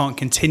this can't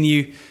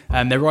continue.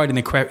 They're riding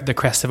the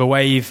crest of a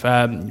wave.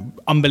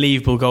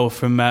 Unbelievable goal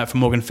from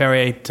Morgan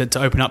Ferrier to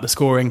open up the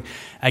scoring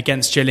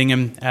against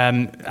Gillingham.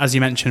 As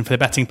you mentioned for the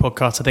betting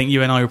podcast, I think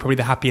you and I were probably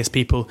the happiest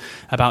people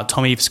about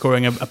Tom Eaves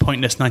scoring a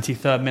pointless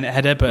 93rd minute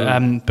header,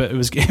 but it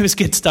was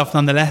good stuff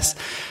nonetheless.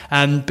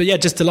 But yeah,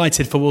 just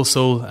delighted for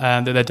Walsall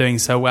that they're doing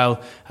so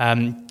well.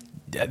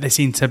 They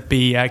seem to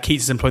be,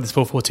 Keats has employed this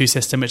 4-4-2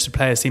 system, which the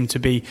players seem to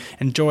be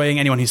enjoying.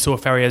 Anyone who saw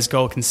Ferrier's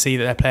goal can see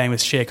that they're playing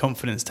with sheer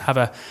confidence. To have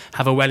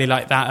a welly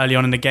like that early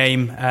on in the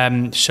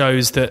game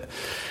shows that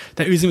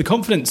they're oozing with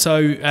confidence.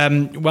 So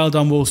well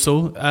done,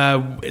 Walsall.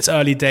 It's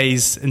early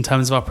days in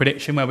terms of our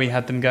prediction where we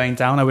had them going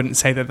down. I wouldn't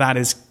say that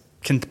is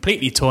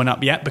completely torn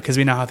up yet because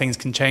we know how things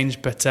can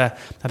change, but I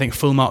think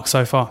full mark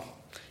so far.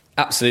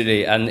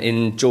 Absolutely, and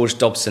in George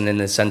Dobson in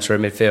the centre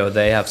of midfield,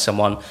 they have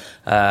someone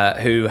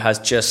who has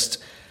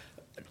just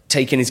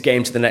taken his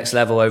game to the next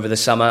level over the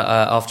summer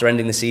after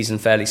ending the season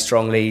fairly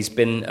strongly. He's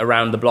been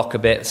around the block a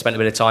bit, spent a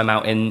bit of time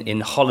out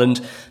in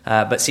Holland,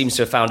 but seems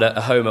to have found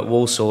a home at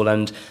Walsall.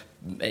 And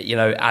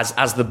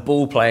as the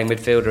ball-playing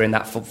midfielder in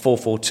that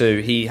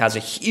 4-4-2, he has a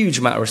huge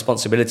amount of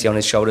responsibility on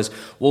his shoulders.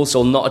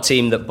 Walsall, not a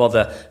team that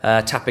bother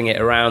tapping it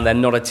around. They're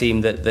not a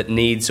team that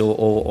needs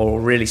or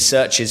really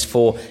searches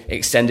for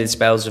extended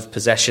spells of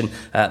possession.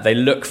 They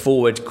look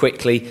forward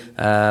quickly,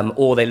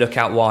 or they look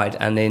out wide.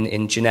 And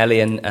in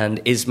Ginelli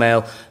and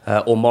Ismail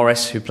or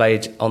Morris, who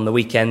played on the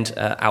weekend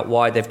out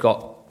wide, they've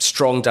got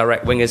strong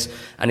direct wingers,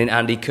 and in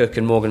Andy Cook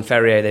and Morgan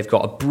Ferrier they've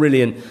got a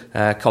brilliant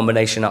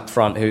combination up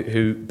front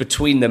who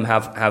between them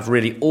have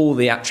really all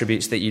the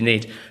attributes that you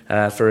need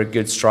for a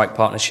good strike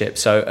partnership.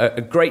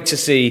 So great to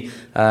see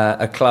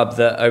a club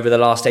that over the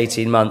last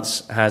 18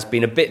 months has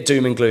been a bit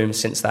doom and gloom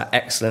since that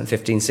excellent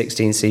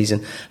 15-16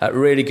 season.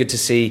 Really good to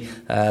see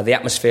the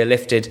atmosphere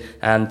lifted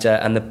and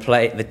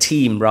the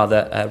team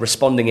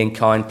responding in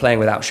kind, playing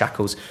without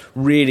shackles.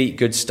 Really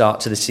good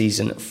start to the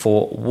season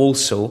for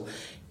Walsall.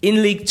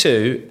 In League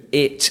Two,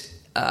 it's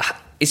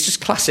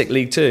just classic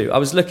League Two. I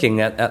was looking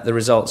at the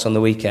results on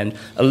the weekend.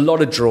 A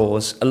lot of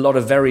draws, a lot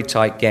of very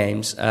tight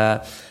games.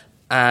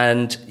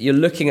 And you're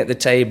looking at the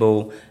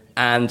table,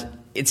 and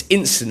it's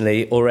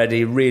instantly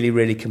already really,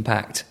 really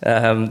compact.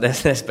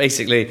 There's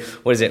basically,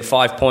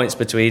 5 points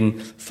between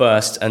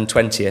first and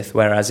 20th,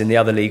 whereas in the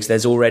other leagues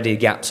there's already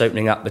gaps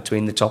opening up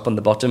between the top and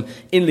the bottom.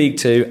 In League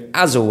Two,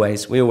 as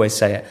always, we always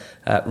say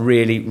it,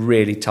 really,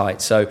 really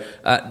tight. So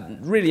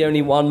really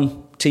only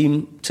one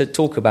team to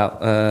talk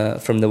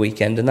about from the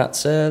weekend, and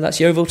that's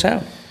Yeovil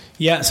Town.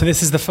 Yeah, so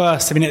this is the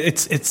first. I mean,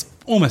 it's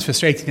almost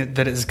frustrating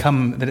that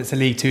it's a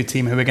League Two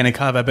team who we're going to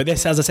cover. But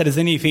this, as I said, is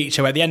a new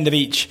feature where at the end of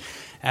each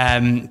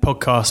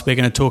podcast, we're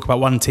going to talk about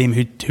one team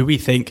who we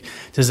think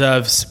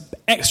deserves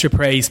extra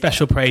praise,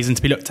 special praise, and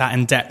to be looked at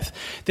in depth.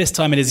 This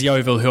time it is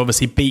Yeovil, who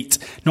obviously beat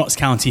Notts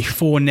County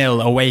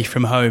 4-0 away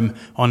from home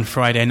on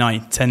Friday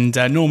night. And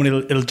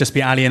normally it'll just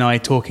be Ali and I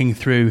talking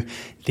through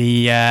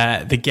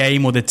the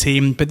game or the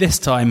team, but this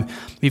time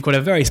we've got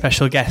a very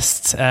special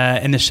guest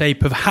in the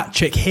shape of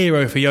hat-trick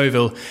hero for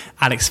Yeovil,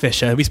 Alex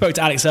Fisher. We spoke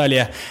to Alex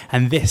earlier,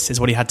 and this is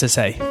what he had to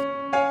say.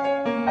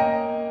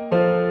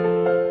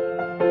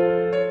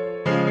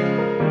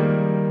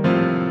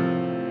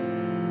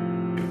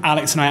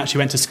 Alex and I actually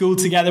went to school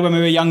together when we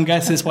were younger,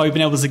 so that's why we've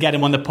been able to get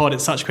him on the pod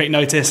at such great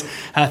notice.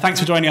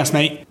 Thanks for joining us,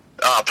 mate.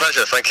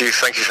 Pleasure. Thank you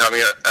for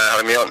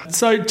having me on.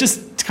 So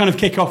just to kind of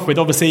kick off with,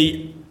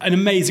 obviously, an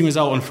amazing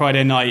result on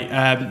Friday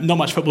night. Not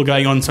much football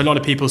going on, so a lot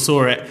of people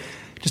saw it.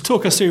 Just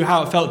talk us through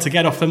how it felt to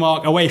get off the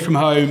mark away from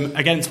home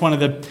against one of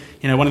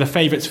the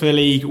favourites for the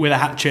league with a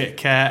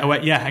hat-trick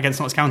against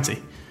Notts County.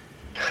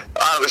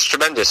 It was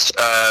tremendous.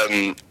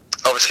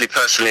 Obviously,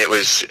 personally, it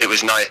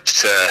was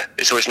nice.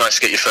 It's always nice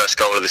to get your first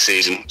goal of the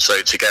season.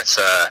 So to get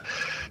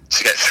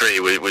 3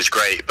 was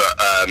great. But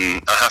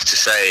I have to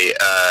say,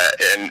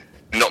 and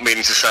not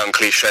meaning to sound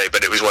cliche,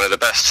 but it was one of the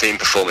best team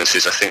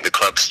performances I think the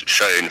club's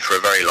shown for a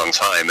very long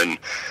time. And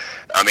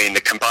I mean,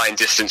 the combined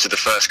distance of the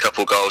first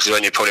couple goals is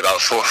only probably about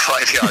 4 or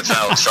 5 yards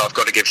out. So I've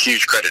got to give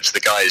huge credit to the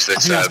guys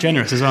that, that's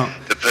generous as well.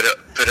 That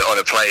put it on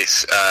a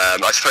plate.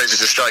 I suppose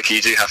as a striker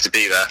you do have to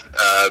be there.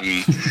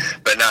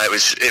 But no,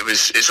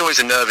 it's always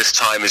a nervous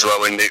time as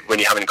well when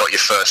you haven't got your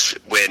first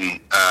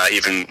win.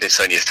 Even it's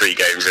only 3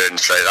 games in,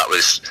 so that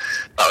was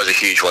a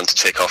huge one to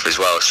tick off as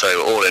well.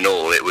 So all in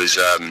all, it was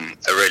a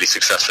really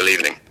successful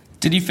evening.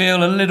 Did you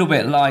feel a little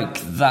bit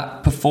like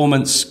that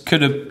performance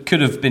could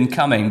have been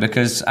coming?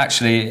 Because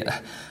actually,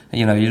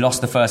 you lost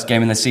the first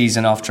game in the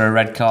season after a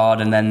red card,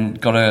 and then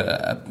got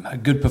a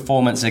good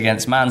performance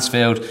against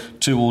Mansfield,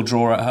 2-2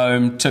 draw at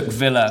home, took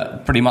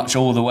Villa pretty much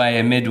all the way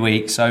in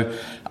midweek. So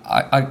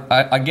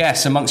I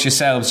guess amongst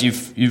yourselves,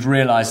 you've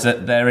realised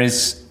that there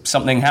is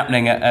something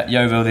happening at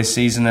Yeovil this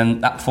season,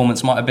 and that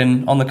performance might have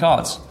been on the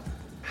cards.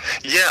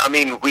 Yeah, I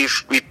mean,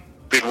 we've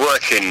been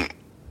working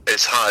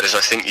as hard as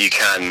I think you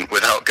can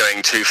without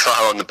going too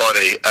far on the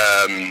body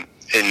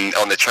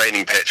on the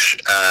training pitch.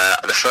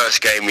 The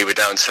first game we were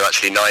down to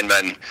actually 9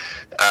 men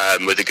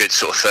with a good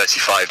sort of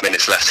 35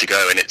 minutes left to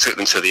go, and it took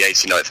them to the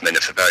 89th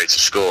minute for Bury to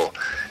score,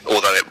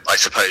 although I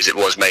suppose it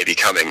was maybe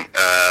coming.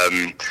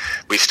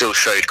 We still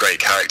showed great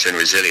character and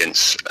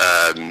resilience,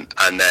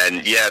 and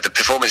then the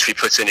performance we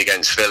put in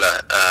against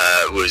Villa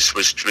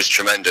was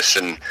tremendous,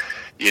 and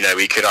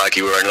we could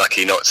argue we were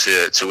unlucky not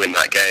to win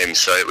that game.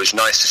 So it was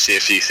nice to see a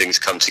few things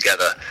come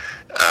together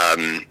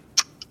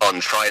on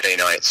Friday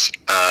night.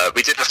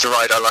 We did have to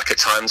ride our luck at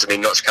times. I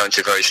mean, Notts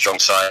County, a very strong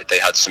side. They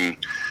had some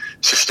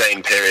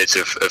sustained periods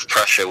of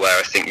pressure where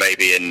I think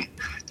maybe in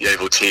the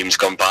Yeovil teams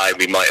gone by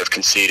we might have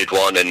conceded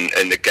one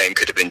and the game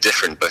could have been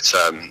different. But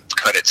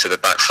credit to the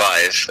back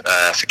five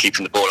for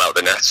keeping the ball out of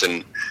the net,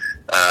 and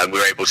we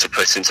were able to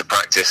put into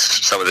practice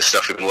some of the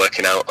stuff we've been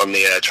working out on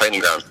the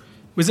training ground.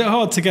 Was it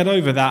hard to get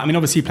over that? I mean,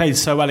 obviously you played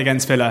so well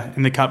against Villa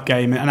in the Cup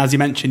game, and as you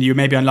mentioned, you were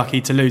maybe unlucky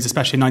to lose,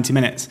 especially in 90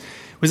 minutes.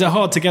 Was it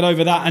hard to get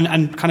over that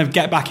and kind of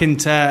get back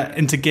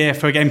into gear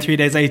for a game 3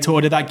 days later, or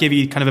did that give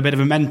you kind of a bit of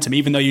momentum,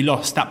 even though you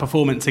lost that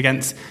performance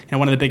against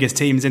one of the biggest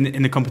teams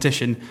in the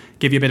competition,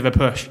 give you a bit of a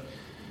push?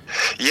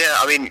 Yeah,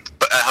 I mean,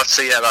 I have to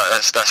say,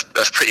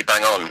 that's pretty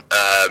bang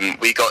on.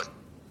 We got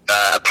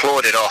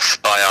applauded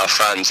off by our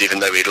fans, even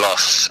though we'd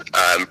lost,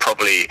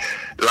 probably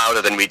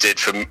louder than we did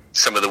from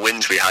some of the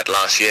wins we had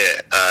last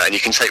year. And you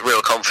can take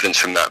real confidence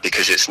from that,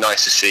 because it's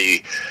nice to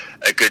see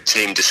a good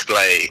team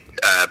display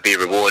be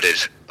rewarded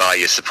by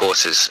your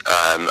supporters.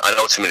 And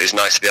ultimately it's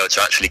nice to be able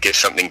to actually give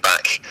something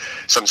back.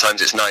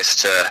 Sometimes it's nice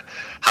to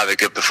have a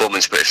good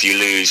performance, but if you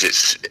lose,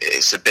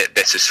 it's a bit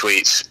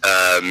bittersweet.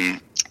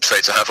 So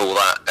to have all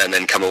that and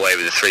then come away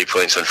with the 3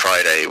 points on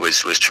Friday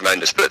was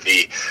tremendous. But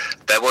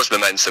there was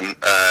momentum.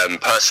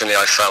 Personally,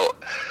 I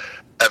felt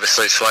ever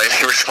so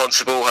slightly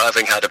responsible,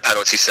 having had a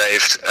penalty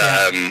saved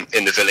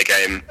in the Villa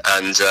game,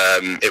 and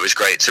it was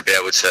great to be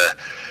able to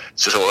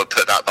sort of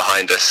put that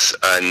behind us,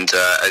 and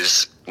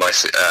as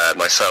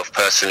myself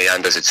personally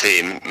and as a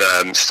team,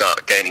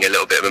 start gaining a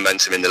little bit of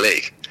momentum in the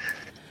league.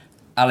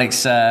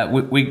 Alex,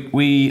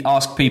 we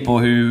ask people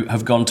who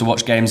have gone to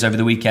watch games over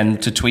the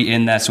weekend to tweet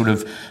in their sort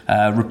of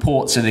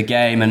reports of the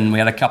game, and we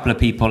had a couple of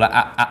people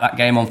at that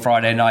game on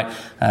Friday night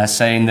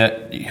saying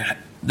that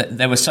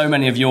there were so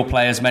many of your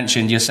players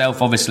mentioned,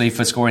 yourself obviously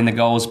for scoring the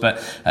goals, but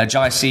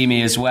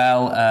Jaisimi as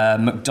well,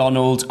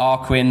 McDonald,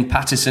 Arquin,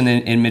 Patterson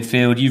in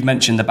midfield. You've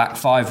mentioned the back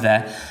five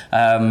there.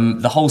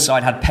 The whole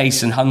side had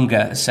pace and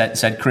hunger,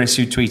 said Chris,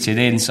 who tweeted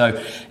in.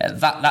 So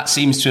that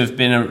seems to have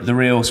been the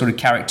real sort of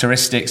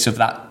characteristics of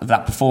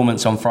that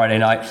performance on Friday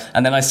night.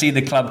 And then I see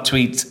the club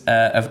tweet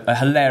a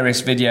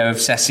hilarious video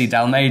of Ceci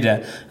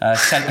Dalmeida.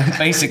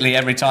 Basically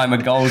every time a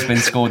goal's been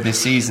scored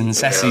this season,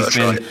 Ceci's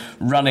been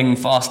running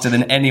faster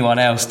than anyone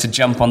else to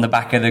jump on the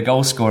back of the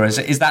goal scorers.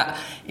 Is that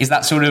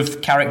sort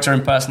of character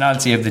and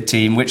personality of the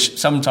team, which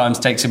sometimes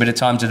takes a bit of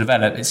time to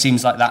develop? It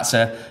seems like that's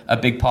a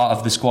big part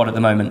of the squad at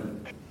the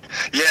moment.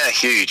 Yeah,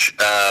 huge.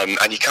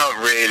 And you can't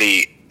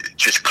really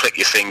just click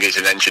your fingers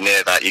and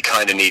engineer that. You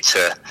kind of need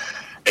to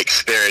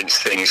experience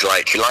things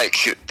like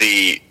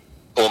the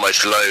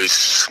almost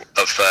lows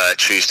of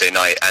Tuesday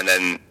night, and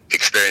then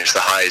experience the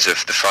highs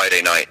of the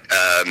Friday night.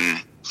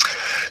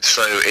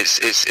 So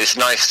it's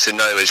nice to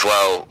know as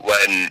well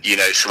when, you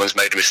know, someone's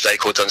made a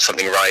mistake or done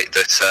something right,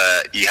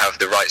 that you have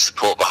the right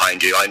support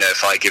behind you. I know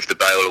if I give the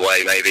ball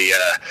away, maybe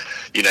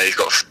you've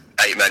got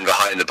 8 men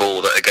behind the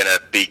ball that are going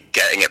to be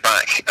getting it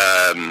back,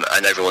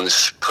 and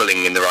everyone's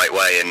pulling in the right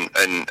way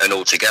and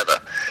all together.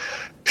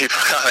 People,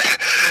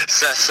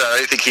 Seth, I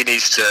don't think he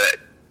needs to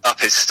up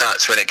his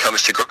stats when it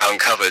comes to ground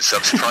covered, so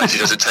I'm surprised he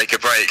doesn't take a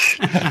break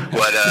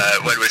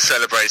when we're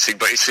celebrating,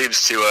 but he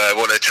seems to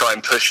want to try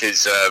and push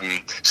his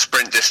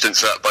sprint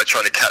distance up by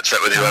trying to catch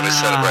up with whoever's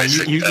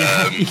celebrating.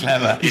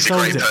 He's a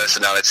great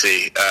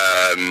personality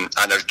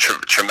and a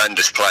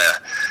tremendous player.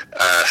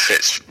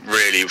 Fits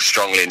really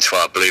strongly into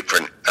our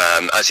blueprint.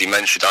 As you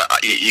mentioned,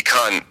 you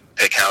can't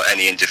pick out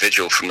any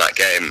individual from that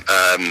game.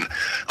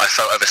 I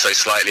felt ever so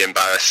slightly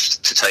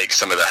embarrassed to take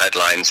some of the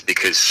headlines,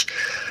 because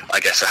I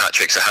guess a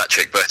hat-trick's a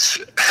hat-trick, but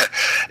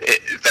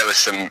there were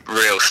some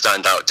real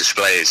standout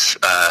displays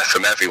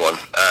from everyone,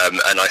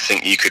 and I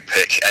think you could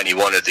pick any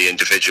one of the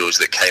individuals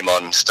that came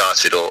on,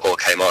 started or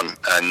came on,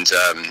 and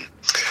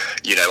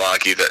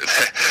argue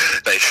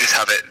that they should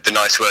have the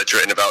nice words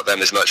written about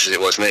them as much as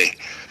it was me.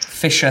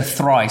 Fisher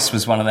Thrice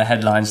was one of the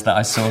headlines that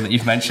I saw that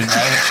you've mentioned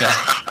there,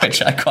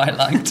 which I quite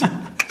liked.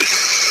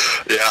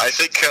 Yeah, I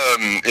think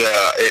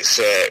it's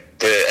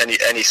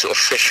any sort of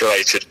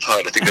fish-related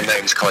part. I think the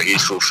name's quite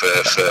useful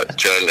for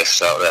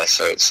journalists out there.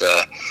 So it's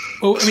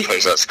I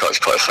suppose that's quite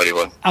a funny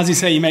one. As you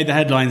say, you made the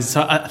headlines.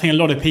 So I think a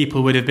lot of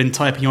people would have been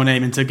typing your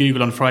name into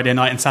Google on Friday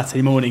night and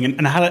Saturday morning,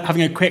 and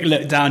having a quick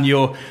look down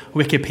your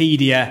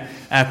Wikipedia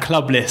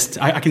club list.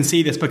 I can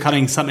see this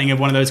becoming something of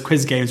one of those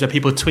quiz games where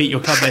people tweet your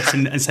club list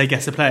and say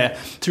guess a player.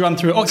 To run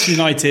through Oxford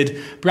United,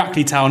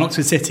 Brackley Town,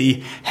 Oxford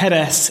City,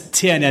 Jerez,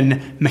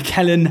 TNN,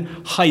 McKellen,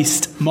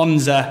 Heist,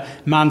 Monza,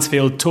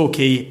 Mansfield,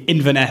 Torquay,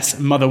 Inverness,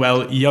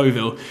 Motherwell,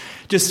 Yeovil.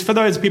 Just for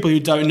those people who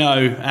don't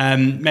know,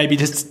 maybe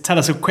just tell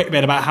us a quick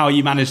bit about how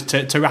you managed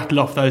to rattle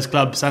off those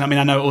clubs. And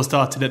I know it all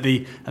started at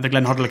the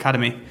Glen Hoddle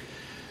Academy.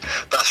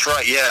 That's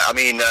right, yeah.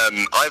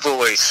 I've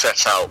always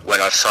set out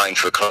when I've signed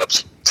for a club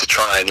to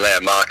try and lay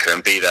a marker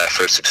and be there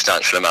for a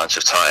substantial amount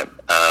of time.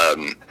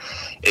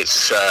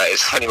 It's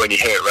funny when you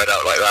hear it read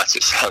out like that.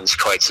 It sounds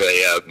quite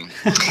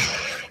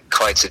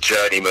a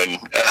journeyman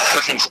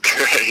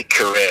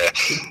career.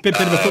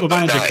 Bit of a football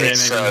manager career,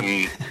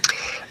 maybe.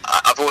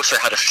 I've also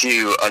had a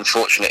few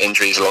unfortunate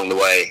injuries along the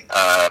way,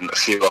 a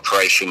few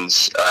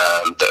operations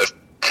that have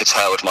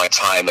curtailed my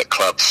time at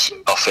clubs.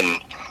 Often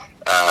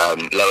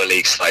lower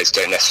league sides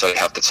don't necessarily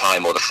have the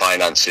time or the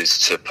finances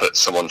to put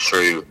someone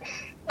through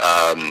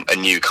a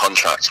new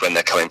contract when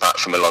they're coming back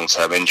from a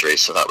long-term injury,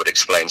 so that would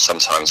explain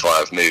sometimes why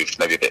I've moved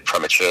maybe a bit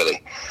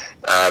prematurely.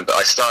 But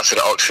I started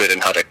at Oxford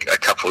and had a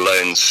couple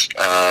loans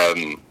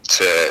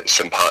to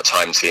some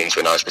part-time teams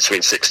when I was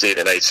between 16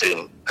 and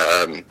 18,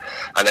 and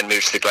then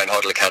moved to the Glen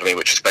Hoddle Academy,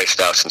 which is based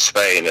out in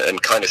Spain,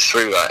 and kind of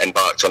through that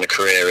embarked on a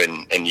career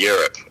in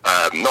Europe.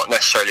 Not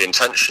necessarily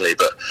intentionally,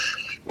 but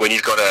when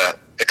you've got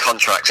a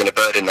contract and a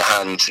bird in the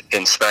hand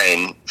in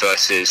Spain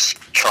versus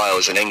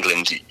trials in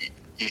England,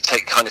 you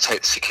take the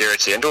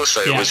security, and also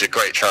it was a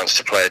great chance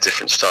to play a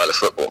different style of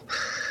football.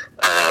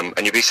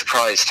 And you'd be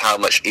surprised how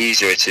much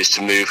easier it is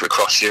to move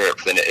across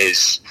Europe than it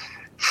is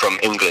from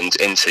England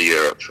into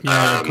Europe.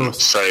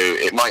 So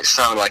it might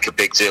sound like a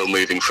big deal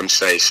moving from,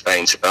 say,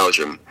 Spain to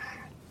Belgium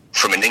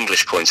from an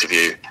English point of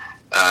view.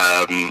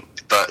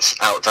 But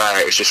out there,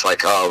 it was just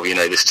like,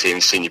 this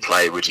team's seen you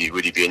play. Would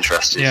you be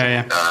interested?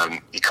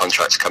 Your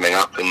contract's coming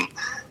up,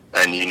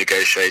 and you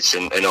negotiate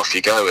and off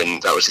you go.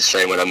 And that was the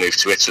same when I moved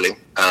to Italy.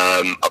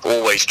 I've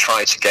always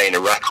tried to gain a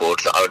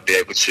record that I would be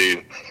able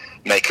to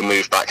make a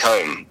move back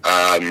home.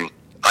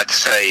 I'd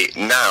say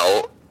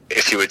now,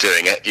 if you were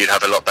doing it, you'd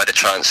have a lot better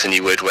chance than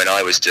you would when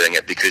I was doing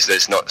it, because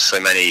there's not so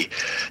many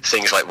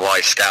things like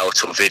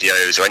Y-Scout or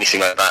videos or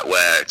anything like that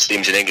where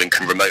teams in England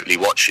can remotely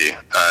watch you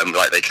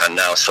like they can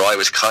now. So I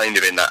was kind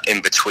of in that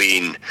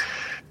in-between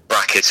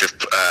bracket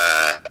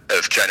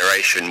of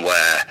generation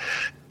where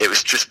it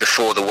was just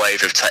before the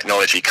wave of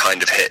technology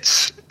kind of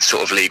hits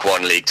sort of League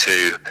One, League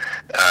Two,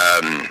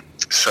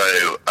 So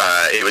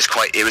it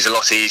was a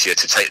lot easier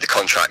to take the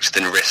contract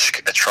than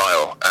risk a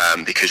trial,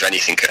 because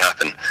anything could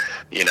happen.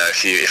 You know,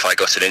 if I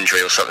got an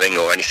injury or something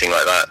or anything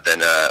like that,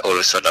 then all of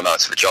a sudden I'm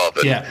out of a job,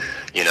 and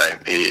you know,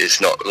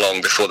 it's not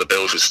long before the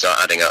bills would start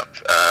adding up.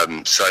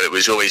 So it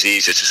was always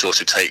easier to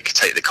sort of take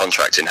the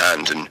contract in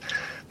hand. And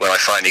when I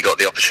finally got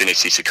the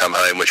opportunity to come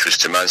home, which was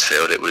to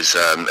Mansfield, it was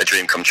a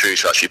dream come true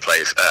to actually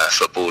play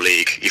Football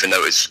League, even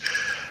though it was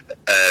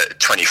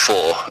 24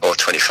 or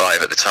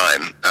 25 at the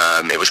time.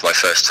 It was my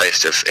first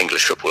taste of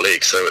English Football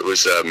League, so it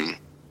was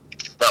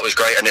that was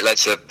great, and it led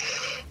to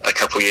a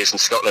couple of years in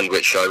Scotland,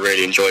 which I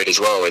really enjoyed as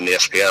well in the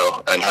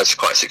SPL, and had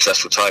quite a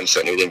successful time,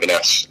 certainly with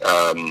Inverness.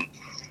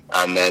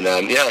 And then,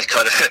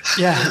 kind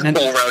of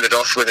all rounded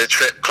off with a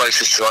trip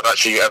closest to I've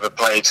actually ever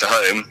played to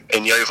home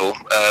in Yeovil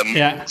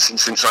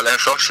since I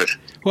left Oxford.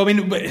 Well, I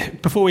mean,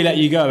 before we let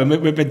you go, and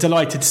we're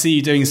delighted to see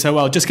you doing so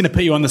well, just going to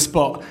put you on the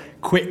spot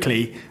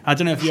quickly. I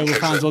don't know if Yeovil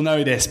fans will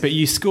know this, but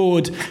you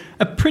scored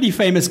a pretty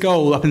famous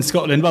goal up in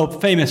Scotland, well,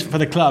 famous for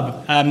the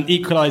club,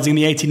 equalising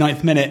the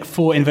 89th minute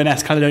for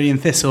Inverness Caledonian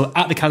Thistle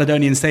at the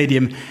Caledonian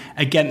Stadium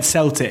against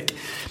Celtic.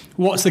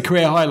 What's the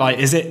career highlight?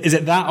 Is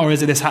it that, or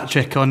is it this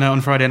hat-trick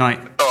on Friday night?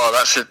 Oh,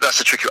 that's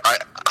a tricky...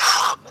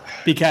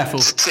 Be careful.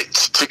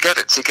 To get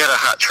a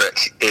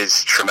hat-trick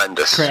is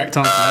tremendous. Correct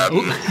answer.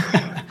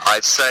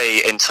 I'd say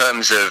in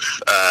terms of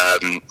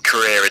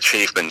career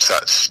achievements,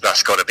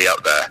 that's got to be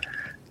up there.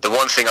 The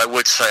one thing I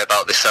would say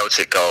about the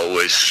Celtic goal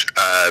was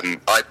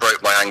I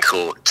broke my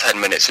ankle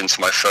 10 minutes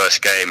into my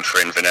first game for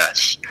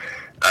Inverness,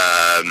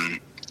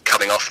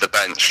 coming off the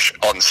bench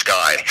on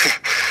Sky.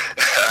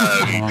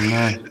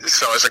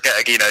 So I was like,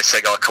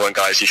 saying, "Oh, come on,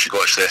 guys, you should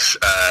watch this."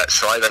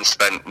 So I then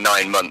spent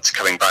 9 months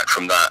coming back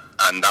from that,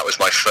 and that was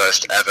my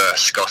first ever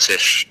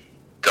Scottish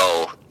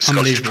goal,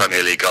 Scottish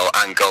Premier League goal,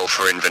 and goal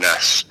for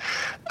Inverness,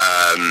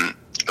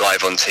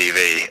 live on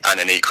TV, and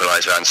an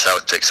equaliser and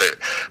Celtic. So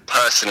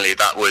personally,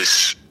 that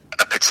was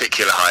a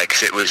particular high,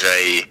 because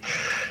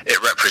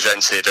it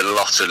represented a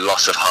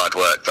lot of hard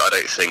work that I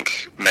don't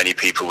think many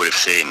people would have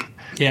seen.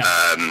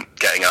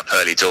 Getting up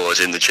early doors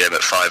in the gym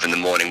at 5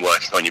 a.m,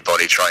 working on your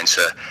body, trying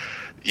to,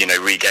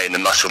 regain the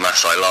muscle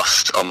mass I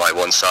lost on my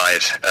one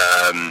side.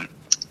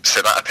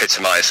 So that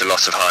epitomised a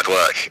lot of hard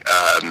work.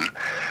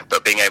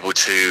 But being able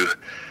to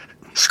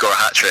score a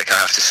hat-trick, I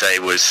have to say,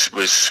 was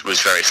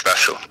very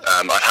special.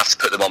 I'd have to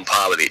put them on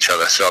par with each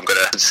other, so I'm going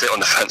to sit on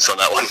the fence on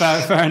that one.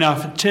 Fair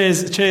enough.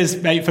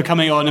 Cheers, mate, for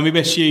coming on, and we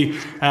wish you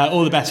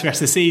all the best for the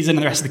rest of the season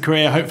and the rest of the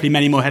career. Hopefully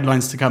many more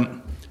headlines to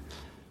come.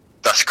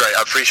 That's great.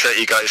 I appreciate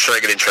you guys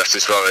showing an interest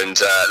as well, and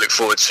look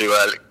forward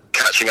to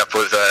catching up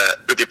with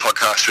your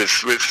podcast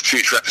with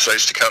future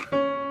episodes to come.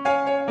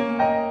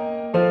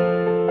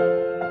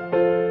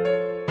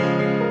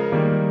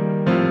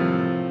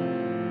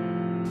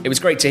 It was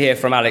great to hear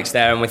from Alex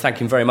there, and we thank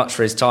him very much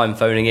for his time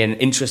phoning in.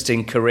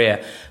 Interesting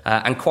career,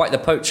 and quite the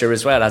poacher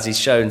as well, as he's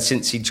shown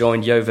since he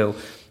joined Yeovil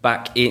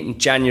back in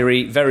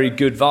January. Very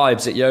good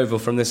vibes at Yeovil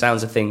from the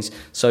sounds of things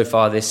so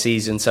far this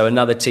season. So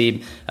another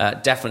team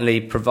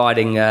definitely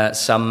providing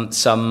some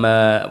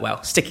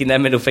sticking their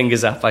middle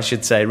fingers up, I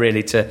should say,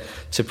 really, to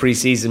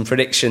pre-season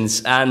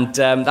predictions. And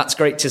that's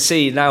great to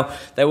see. Now,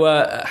 there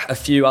were a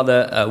few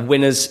other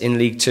winners in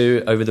League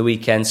Two over the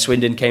weekend.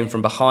 Swindon came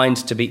from behind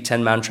to beat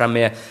 10-man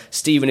Tranmere.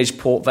 Stevenage,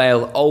 Port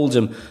Vale,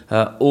 Oldham,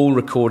 all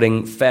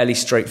recording fairly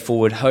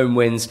straightforward home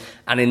wins.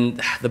 And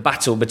in the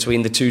battle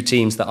between the two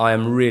teams that I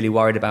am really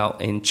worried about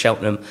in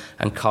Cheltenham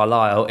and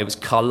Carlisle, it was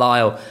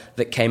Carlisle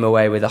that came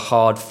away with a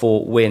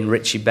hard-fought win.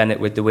 Richie Bennett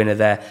with the winner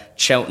there.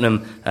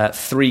 Cheltenham,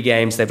 3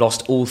 games, they've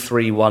lost all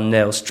 3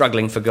 1-0,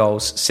 struggling for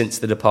goals since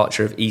the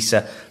departure of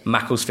Issa.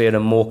 Macclesfield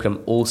and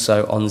Morecambe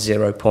also on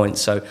 0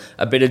 points. So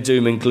a bit of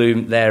doom and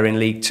gloom there in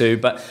League Two.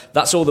 But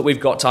that's all that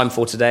we've got time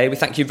for today. We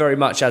thank you very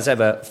much, as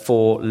ever,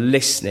 for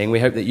listening. We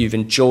hope that you've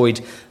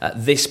enjoyed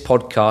this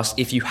podcast.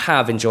 If you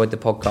have enjoyed the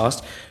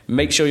podcast,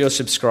 make sure you're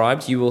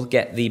subscribed. You will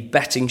get the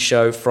betting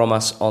show from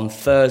us on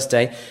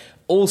Thursday.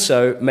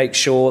 Also, make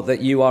sure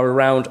that you are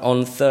around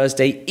on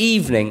Thursday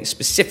evening,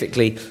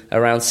 specifically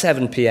around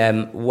 7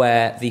 p.m,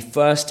 where the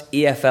first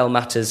EFL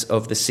Matters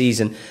of the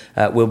season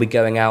will be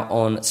going out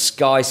on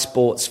Sky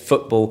Sports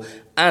Football.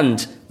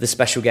 And the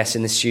special guests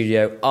in the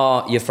studio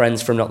are your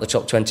friends from Not the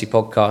Top 20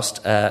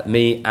 podcast,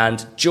 me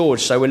and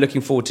George. So we're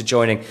looking forward to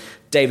joining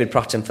David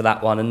Prutton for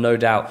that one, and no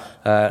doubt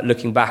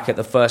looking back at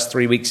the first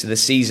 3 weeks of the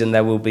season,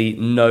 there will be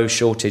no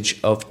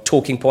shortage of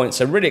talking points.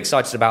 So really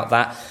excited about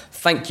that.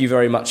 Thank you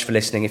very much for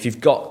listening. If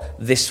you've got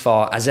this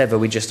far, as ever,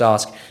 we just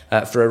ask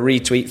for a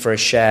retweet, for a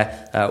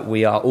share.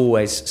 We are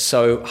always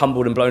so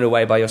humbled and blown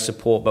away by your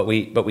support, but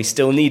we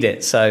still need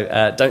it.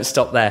 So don't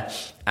stop there.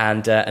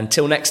 And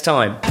until next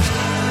time.